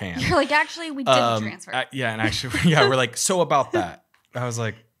back in the can? You're like, actually we didn't transfer. And actually, we're like, so about that. I was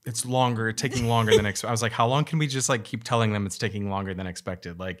like, it's taking longer than expected. I was like, how long can we just like keep telling them it's taking longer than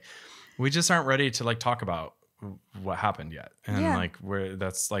expected? Like, we just aren't ready to like talk about what happened yet. And like,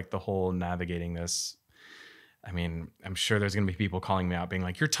 that's like the whole navigating this. I mean, I'm sure there's going to be people calling me out being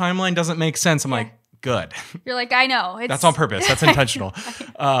like, your timeline doesn't make sense. I'm like, good. You're like, I know. That's on purpose. That's intentional.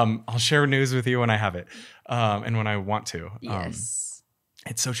 I'll share news with you when I have it. And when I want to. Yes.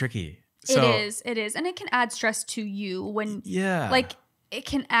 It's so tricky. It is. And it can add stress to you when like, it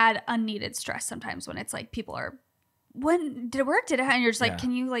can add unneeded stress sometimes when it's like people are, when did it work? Did it? And you're just like,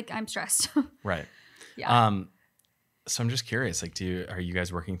 can you like, I'm stressed. Right. Yeah. So I'm just curious, like, are you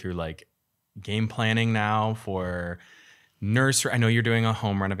guys working through like game planning now for nursery? I know you're doing a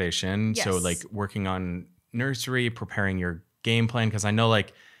home renovation. Yes. So like working on nursery, preparing your game plan. Cause I know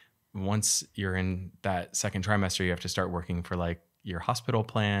like once you're in that second trimester, you have to start working for like your hospital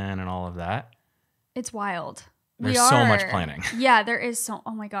plan and all of that. It's wild. There's so much planning. Yeah, there is so,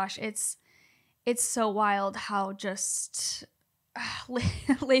 oh my gosh. It's so wild how just,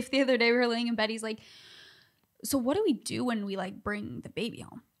 Leif the other day, we were laying in bed. He's like, so what do we do when we like bring the baby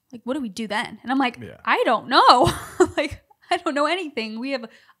home? Like, what do we do then? And I'm like, I don't know. Like, I don't know anything. We have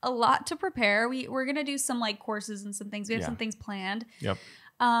a lot to prepare. We're going to do some like courses and some things. We have some things planned. Yep.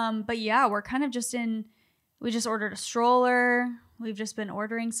 But yeah, we're kind of just we just ordered a stroller. We've just been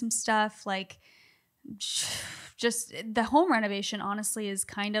ordering some stuff. Like, just the home renovation honestly is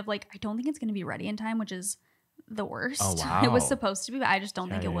kind of like, I don't think it's going to be ready in time, which is the worst. Oh, wow. It was supposed to be, but I just don't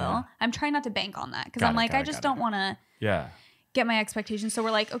think it will. I'm trying not to bank on that because I'm like, I just don't want to get my expectations. So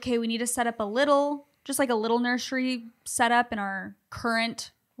we're like, okay, we need to set up a little nursery setup in our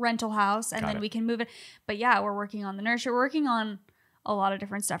current rental house, and then we can move it. But yeah, we're working on the nursery. We're working on a lot of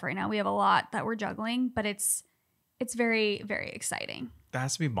different stuff right now. We have a lot that we're juggling, but it's very, very exciting. That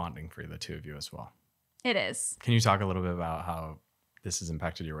has to be bonding for the two of you as well. It is. Can you talk a little bit about how this has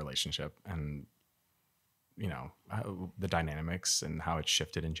impacted your relationship and, you know, the dynamics and how it's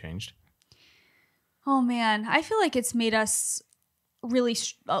shifted and changed? Oh man, I feel like it's made us really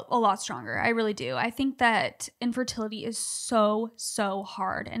a lot stronger. I really do. I think that infertility is so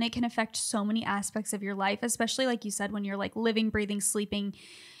hard, and it can affect so many aspects of your life, especially like you said, when you're like living, breathing, sleeping,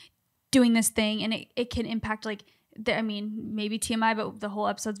 doing this thing, and it can impact like, I mean, maybe TMI, but the whole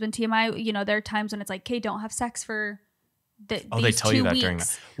episode's been TMI. You know, there are times when it's like, okay, don't have sex for these they tell you that weeks. During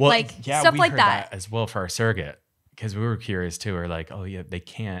that. Well, like stuff we like heard that as well for our surrogate, because we were curious too. We're like, oh yeah, they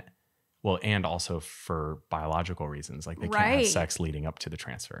can't. Well, and also for biological reasons, like they can't have sex leading up to the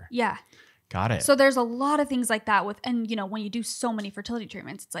transfer. Yeah, got it. So there's a lot of things like that and you know, when you do so many fertility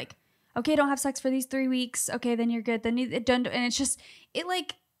treatments, it's like, okay, don't have sex for these 3 weeks. Okay, then you're good. Then you done, and it's just it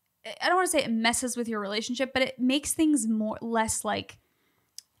like. I don't want to say it messes with your relationship, but it makes things less like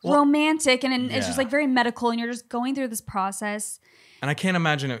romantic and it's just like very medical and you're just going through this process. And I can't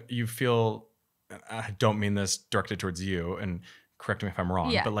imagine you feel, I don't mean this directed towards you, and correct me if I'm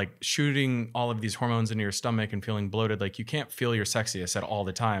wrong, but like shooting all of these hormones into your stomach and feeling bloated, like you can't feel your sexiest at all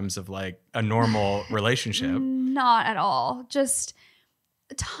the times of like a normal relationship. Not at all. Just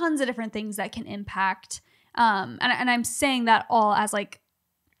tons of different things that can impact. And I'm saying that all as like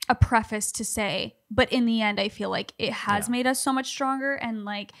a preface to say, but in the end, I feel like it has made us so much stronger. And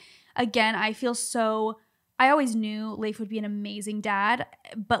like, again, I always knew Leif would be an amazing dad,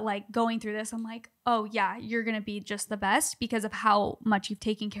 but like going through this, I'm like, oh yeah, you're going to be just the best because of how much you've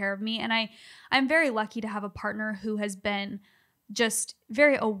taken care of me. And I'm very lucky to have a partner who has been just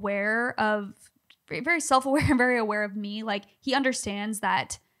very aware of, very self-aware and very aware of me. Like he understands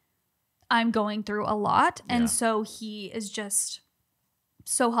that I'm going through a lot. And so he is just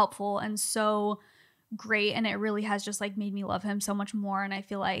so helpful and so great. And it really has just like made me love him so much more. And I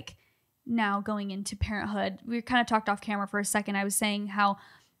feel like now going into parenthood, we kind of talked off camera for a second. I was saying how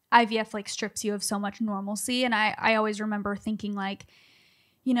IVF like strips you of so much normalcy. And I always remember thinking like,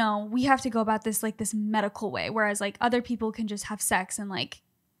 you know, we have to go about this like this medical way. Whereas like other people can just have sex and like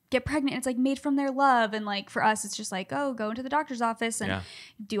get pregnant. It's like made from their love. And like for us, it's just like, oh, go into the doctor's office and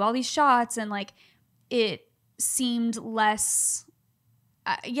do all these shots. And like it seemed less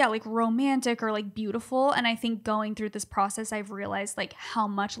like romantic or like beautiful. And I think going through this process, I've realized like how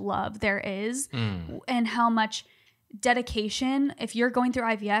much love there is and how much dedication. If you're going through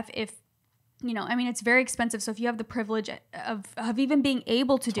IVF, if, you know, I mean, it's very expensive. So if you have the privilege of even being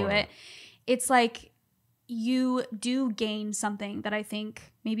able to do it, it's like you do gain something that I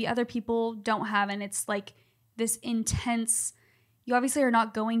think maybe other people don't have. And it's like this intense, you obviously are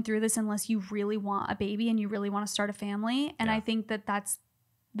not going through this unless you really want a baby and you really want to start a family. And I think that that's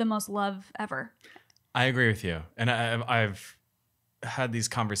the most love ever. I agree with you. And I've had these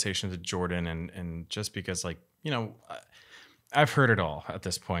conversations with Jordan and just because like, you know, I've heard it all at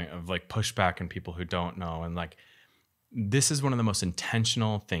this point of like pushback and people who don't know. And like, this is one of the most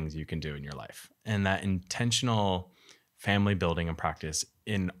intentional things you can do in your life. And that intentional family building and practice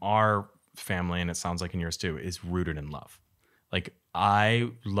in our family, and it sounds like in yours too, is rooted in love. Like I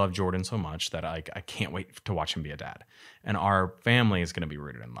love Jordan so much that I can't wait to watch him be a dad. And our family is going to be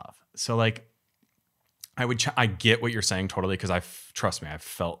rooted in love. So like I get what you're saying totally because trust me, I've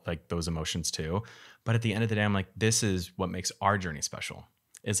felt like those emotions too. But at the end of the day, I'm like, this is what makes our journey special.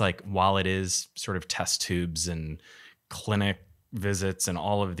 It's like while it is sort of test tubes and clinic visits and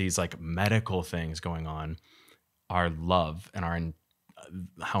all of these like medical things going on, our love and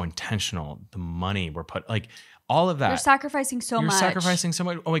how intentional the money we're put, like all of that. You're sacrificing so much. You're sacrificing so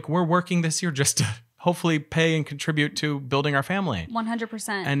much. Like we're working this year just to hopefully pay and contribute to building our family.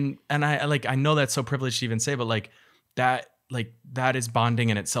 100%. And I know that's so privileged to even say, but like that is bonding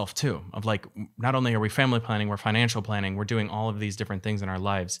in itself too. Of like, not only are we family planning, we're financial planning, we're doing all of these different things in our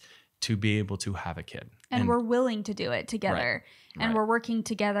lives to be able to have a kid. And we're willing to do it together. Right. And we're working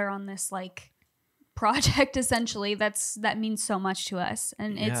together on this like project essentially that means so much to us.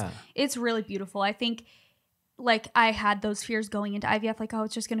 And it's really beautiful. I think like I had those fears going into IVF, like, oh,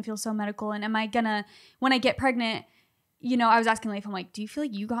 it's just going to feel so medical. And am I going to, when I get pregnant, you know, I was asking Leif, I'm like, do you feel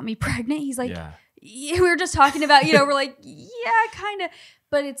like you got me pregnant? He's like, yeah, we were just talking about, you know, we're like, yeah, kind of.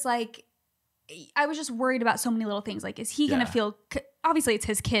 But it's like, I was just worried about so many little things. Like, is he going to feel, obviously it's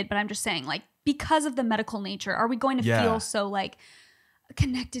his kid, but I'm just saying like, because of the medical nature, are we going to feel so like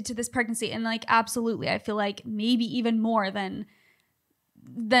connected to this pregnancy? And like, absolutely. I feel like maybe even more than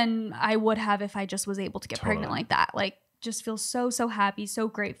I would have if I just was able to get pregnant like that. Like just feel so happy, so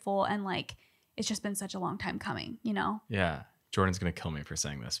grateful. And like, it's just been such a long time coming, you know? Yeah. Jordan's going to kill me for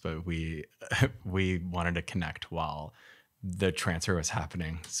saying this, but we wanted to connect while the transfer was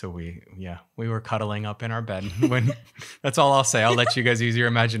happening. So we were cuddling up in our bed when that's all I'll say. I'll let you guys use your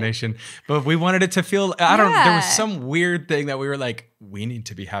imagination, but we wanted it to feel, there was some weird thing that we were like, we need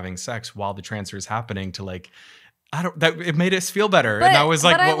to be having sex while the transfer is happening to like, it made us feel better. And that was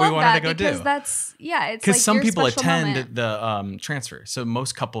like what we wanted to go do. Because that's, it's because like some your people special attend moment. the transfer. So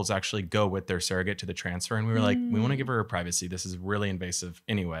most couples actually go with their surrogate to the transfer. And we were like, we want to give her her privacy. This is really invasive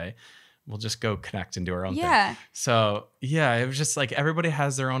anyway. We'll just go connect and do our own thing. So it was just like, everybody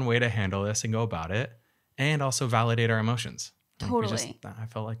has their own way to handle this and go about it and also validate our emotions. Totally. I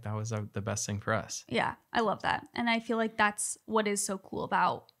felt like that was the best thing for us. Yeah, I love that. And I feel like that's what is so cool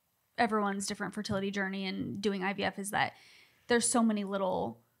about everyone's different fertility journey and doing IVF is that there's so many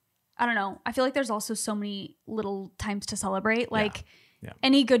little, I don't know. I feel like there's also so many little times to celebrate. Like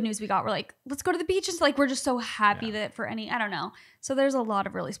any good news we got, we're like, let's go to the beach. It's like, we're just so happy that for any, I don't know. So there's a lot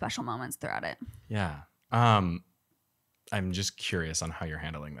of really special moments throughout it. Yeah. I'm just curious on how you're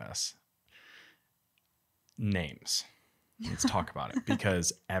handling this. Names. Let's talk about it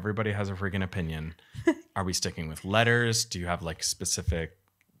because everybody has a freaking opinion. Are we sticking with letters? Do you have like specific,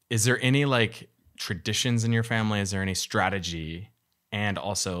 is there any like traditions in your family? Is there any strategy? And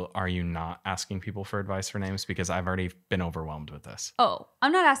also, are you not asking people for advice for names? Because I've already been overwhelmed with this. Oh,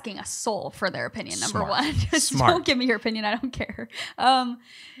 I'm not asking a soul for their opinion, number one. Just Smart. don't give me your opinion. I don't care.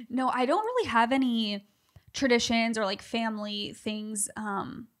 No, I don't really have any traditions or like family things,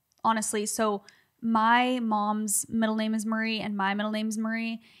 honestly. So my mom's middle name is Marie and my middle name is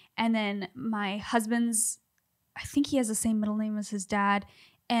Marie. And then my husband's, I think he has the same middle name as his dad.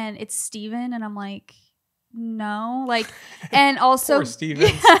 And it's Steven. And I'm like, no, like, and also Poor Steven.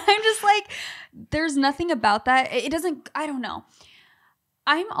 I'm just like, there's nothing about that. It doesn't, I don't know.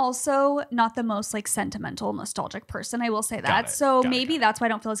 I'm also not the most like sentimental, nostalgic person. I will say that. So maybe that's why I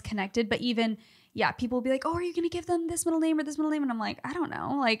don't feel as connected. But even, people will be like, oh, are you going to give them this middle name or this middle name? And I'm like, I don't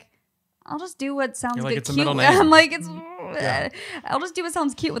know. Like, I'll just do what sounds good. It's cute. A middle name. I'm like, I'll just do what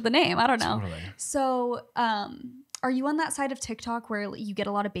sounds cute with the name. I don't know. Totally. So, are you on that side of TikTok where you get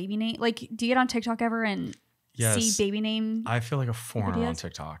a lot of baby name? Like, do you get on TikTok ever and see baby name? I feel like a foreigner on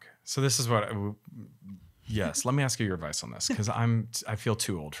TikTok. So this is what. Yes, let me ask you your advice on this because I feel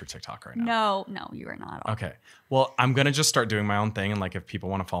too old for TikTok right now. No, you are not. Old. Okay, well, I'm gonna just start doing my own thing, and like if people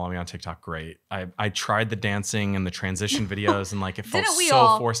want to follow me on TikTok, great. I tried the dancing and the transition videos, and like it felt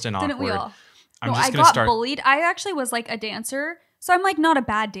so forced and awkward. Didn't we all? I got bullied. I actually was like a dancer. So I'm like not a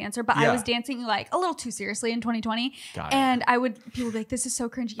bad dancer, but I was dancing like a little too seriously in 2020. And people would be like, this is so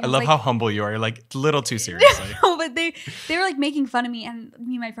cringy. I love how humble you are. You're like a little too seriously. No, but they were like making fun of me, and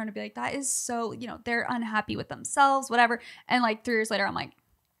me and my friend would be like, that is so, they're unhappy with themselves, whatever. And like 3 years later, I'm like,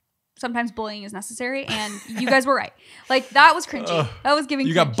 sometimes bullying is necessary, and you guys were right. Like that was cringy. That was giving.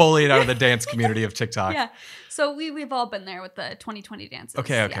 You got bullied out of the dance community of TikTok. Yeah. So we've all been there with the 2020 dances.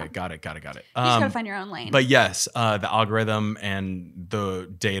 Okay. Yeah. Got it. You just gotta find your own lane. But yes, the algorithm and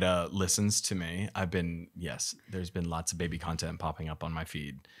the data listens to me. There's been lots of baby content popping up on my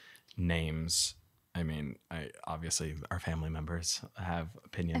feed. Names. I mean, obviously our family members have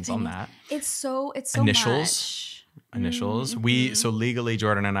opinions on that. It's so initials. Much. Initials. Mm-hmm. So legally,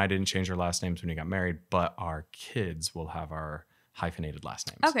 Jordan and I didn't change our last names when we got married, but our kids will have our hyphenated last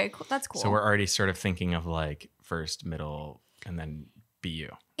names. Okay, cool. That's cool. So we're already sort of thinking of like first, middle, and then BU.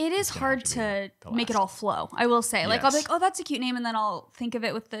 It is hard to make it all flow. I will say, like, I'll be like, oh, that's a cute name, and then I'll think of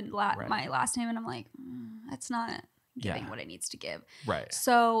it with the my last name, and I'm like, that's not giving what it needs to give. Right.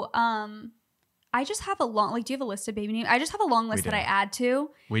 So, I just have a long, like, do you have a list of baby names? I just have a long list that I add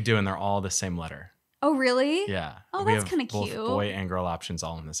to. We do, and they're all the same letter. Oh, really? Yeah. Oh, that's kind of cute. Both boy and girl options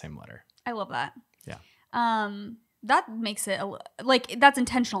all in the same letter. I love that. Yeah. That makes it like that's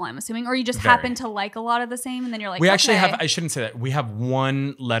intentional, I'm assuming, or you just happen to like a lot of the same, and then you're like, we actually have. I shouldn't say that. We have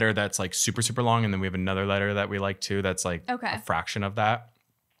one letter that's like super super long, and then we have another letter that we like too. That's like a fraction of that.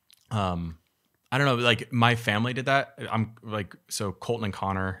 I don't know. Like my family did that. I'm like so Colton and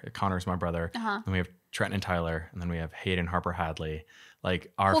Connor. Connor's my brother. And we have Trenton and Tyler, and then we have Hayden, Harper, Hadley.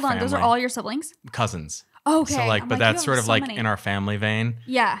 Like our family. Those are all your siblings? Cousins. Okay. So like, but that's sort of like in our family vein.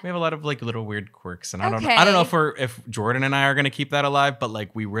 Yeah. We have a lot of like little weird quirks, and I don't know if Jordan and I are gonna keep that alive, but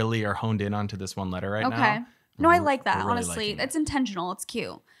like we really are honed in onto this one letter right now. Okay. No, I like that. Honestly, it's intentional. It's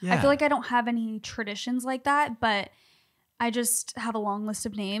cute. Yeah. I feel like I don't have any traditions like that, but I just have a long list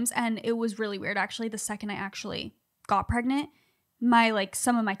of names, and it was really weird actually. The second I actually got pregnant,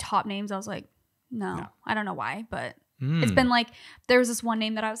 some of my top names, I was like, no. I don't know why, but it's been like there was this one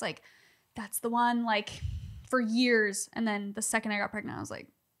name that I was like, that's the one, like for years, and then the second I got pregnant, I was like,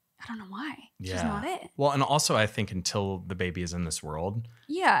 I don't know why. It's just not it. Well, and also I think until the baby is in this world,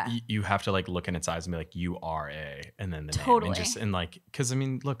 you have to like look in its eyes and be like, you are and then the name, and like, because I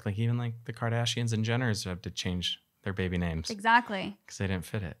mean, look, like even like the Kardashians and Jenners have to change their baby names exactly because they didn't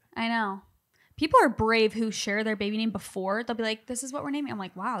fit it. I know. People are brave who share their baby name before. They'll be like, this is what we're naming. I'm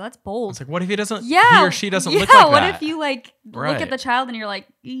like, wow, that's bold. It's like, what if he doesn't, he or she doesn't look like that? What if you like look at the child and you're like,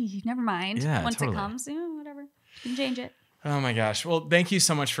 never mind. Once it comes, whatever. You can change it. Oh my gosh. Well, thank you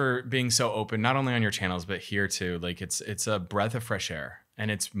so much for being so open, not only on your channels, but here too. Like it's a breath of fresh air, and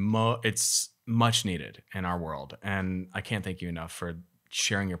it's much needed in our world. And I can't thank you enough for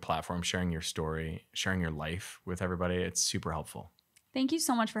sharing your platform, sharing your story, sharing your life with everybody. It's super helpful. Thank you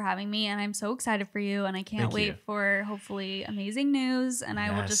so much for having me, and I'm so excited for you, and I can't wait for hopefully amazing news, and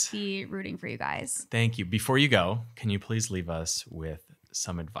I will just be rooting for you guys. Thank you. Before you go, can you please leave us with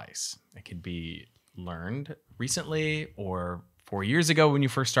some advice? It could be learned recently or 4 years ago when you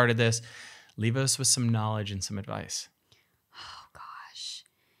first started this. Leave us with some knowledge and some advice. Oh, gosh.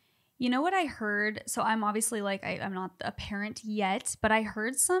 You know what I heard? So I'm obviously like, I'm not a parent yet, but I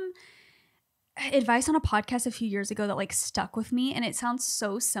heard some advice on a podcast a few years ago that like stuck with me. And it sounds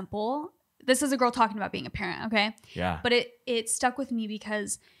so simple. This is a girl talking about being a parent, okay? Yeah. But it stuck with me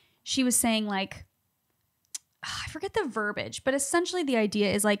because she was saying like, I forget the verbiage, but essentially the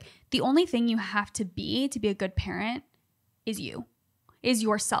idea is like the only thing you have to be a good parent is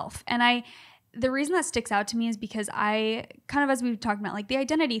yourself. And the reason that sticks out to me is because I kind of, as we were talking about, like the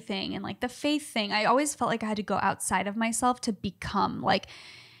identity thing and like the faith thing, I always felt like I had to go outside of myself to become like,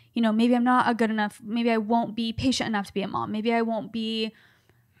 you know, maybe I'm not a good enough, maybe I won't be patient enough to be a mom. Maybe I won't be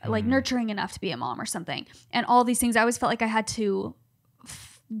like nurturing enough to be a mom or something. And all these things, I always felt like I had to,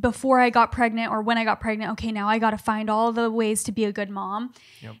 before I got pregnant or when I got pregnant, okay, now I got to find all the ways to be a good mom.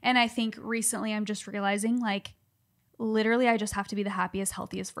 Yep. And I think recently I'm just realizing like, literally, I just have to be the happiest,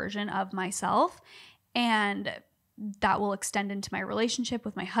 healthiest version of myself. And that will extend into my relationship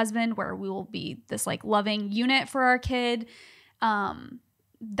with my husband, where we will be this like loving unit for our kid.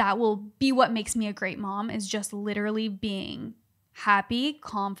 That will be what makes me a great mom, is just literally being happy,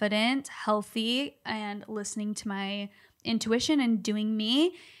 confident, healthy, and listening to my intuition and doing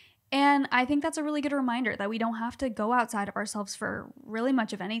me. And I think that's a really good reminder that we don't have to go outside of ourselves for really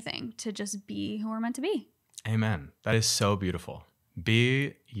much of anything to just be who we're meant to be. Amen. That is so beautiful.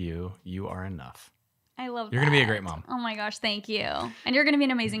 Be you. You are enough. I love that. You're going to be a great mom. Oh my gosh, thank you. And you're going to be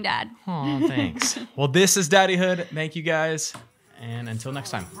an amazing dad. Oh, thanks. Well, this is Daddyhood. Thank you guys. And until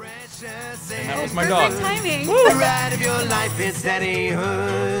next time. And that was my dog. Perfect timing. The ride of your life is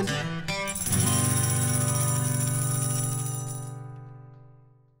Daddyhood.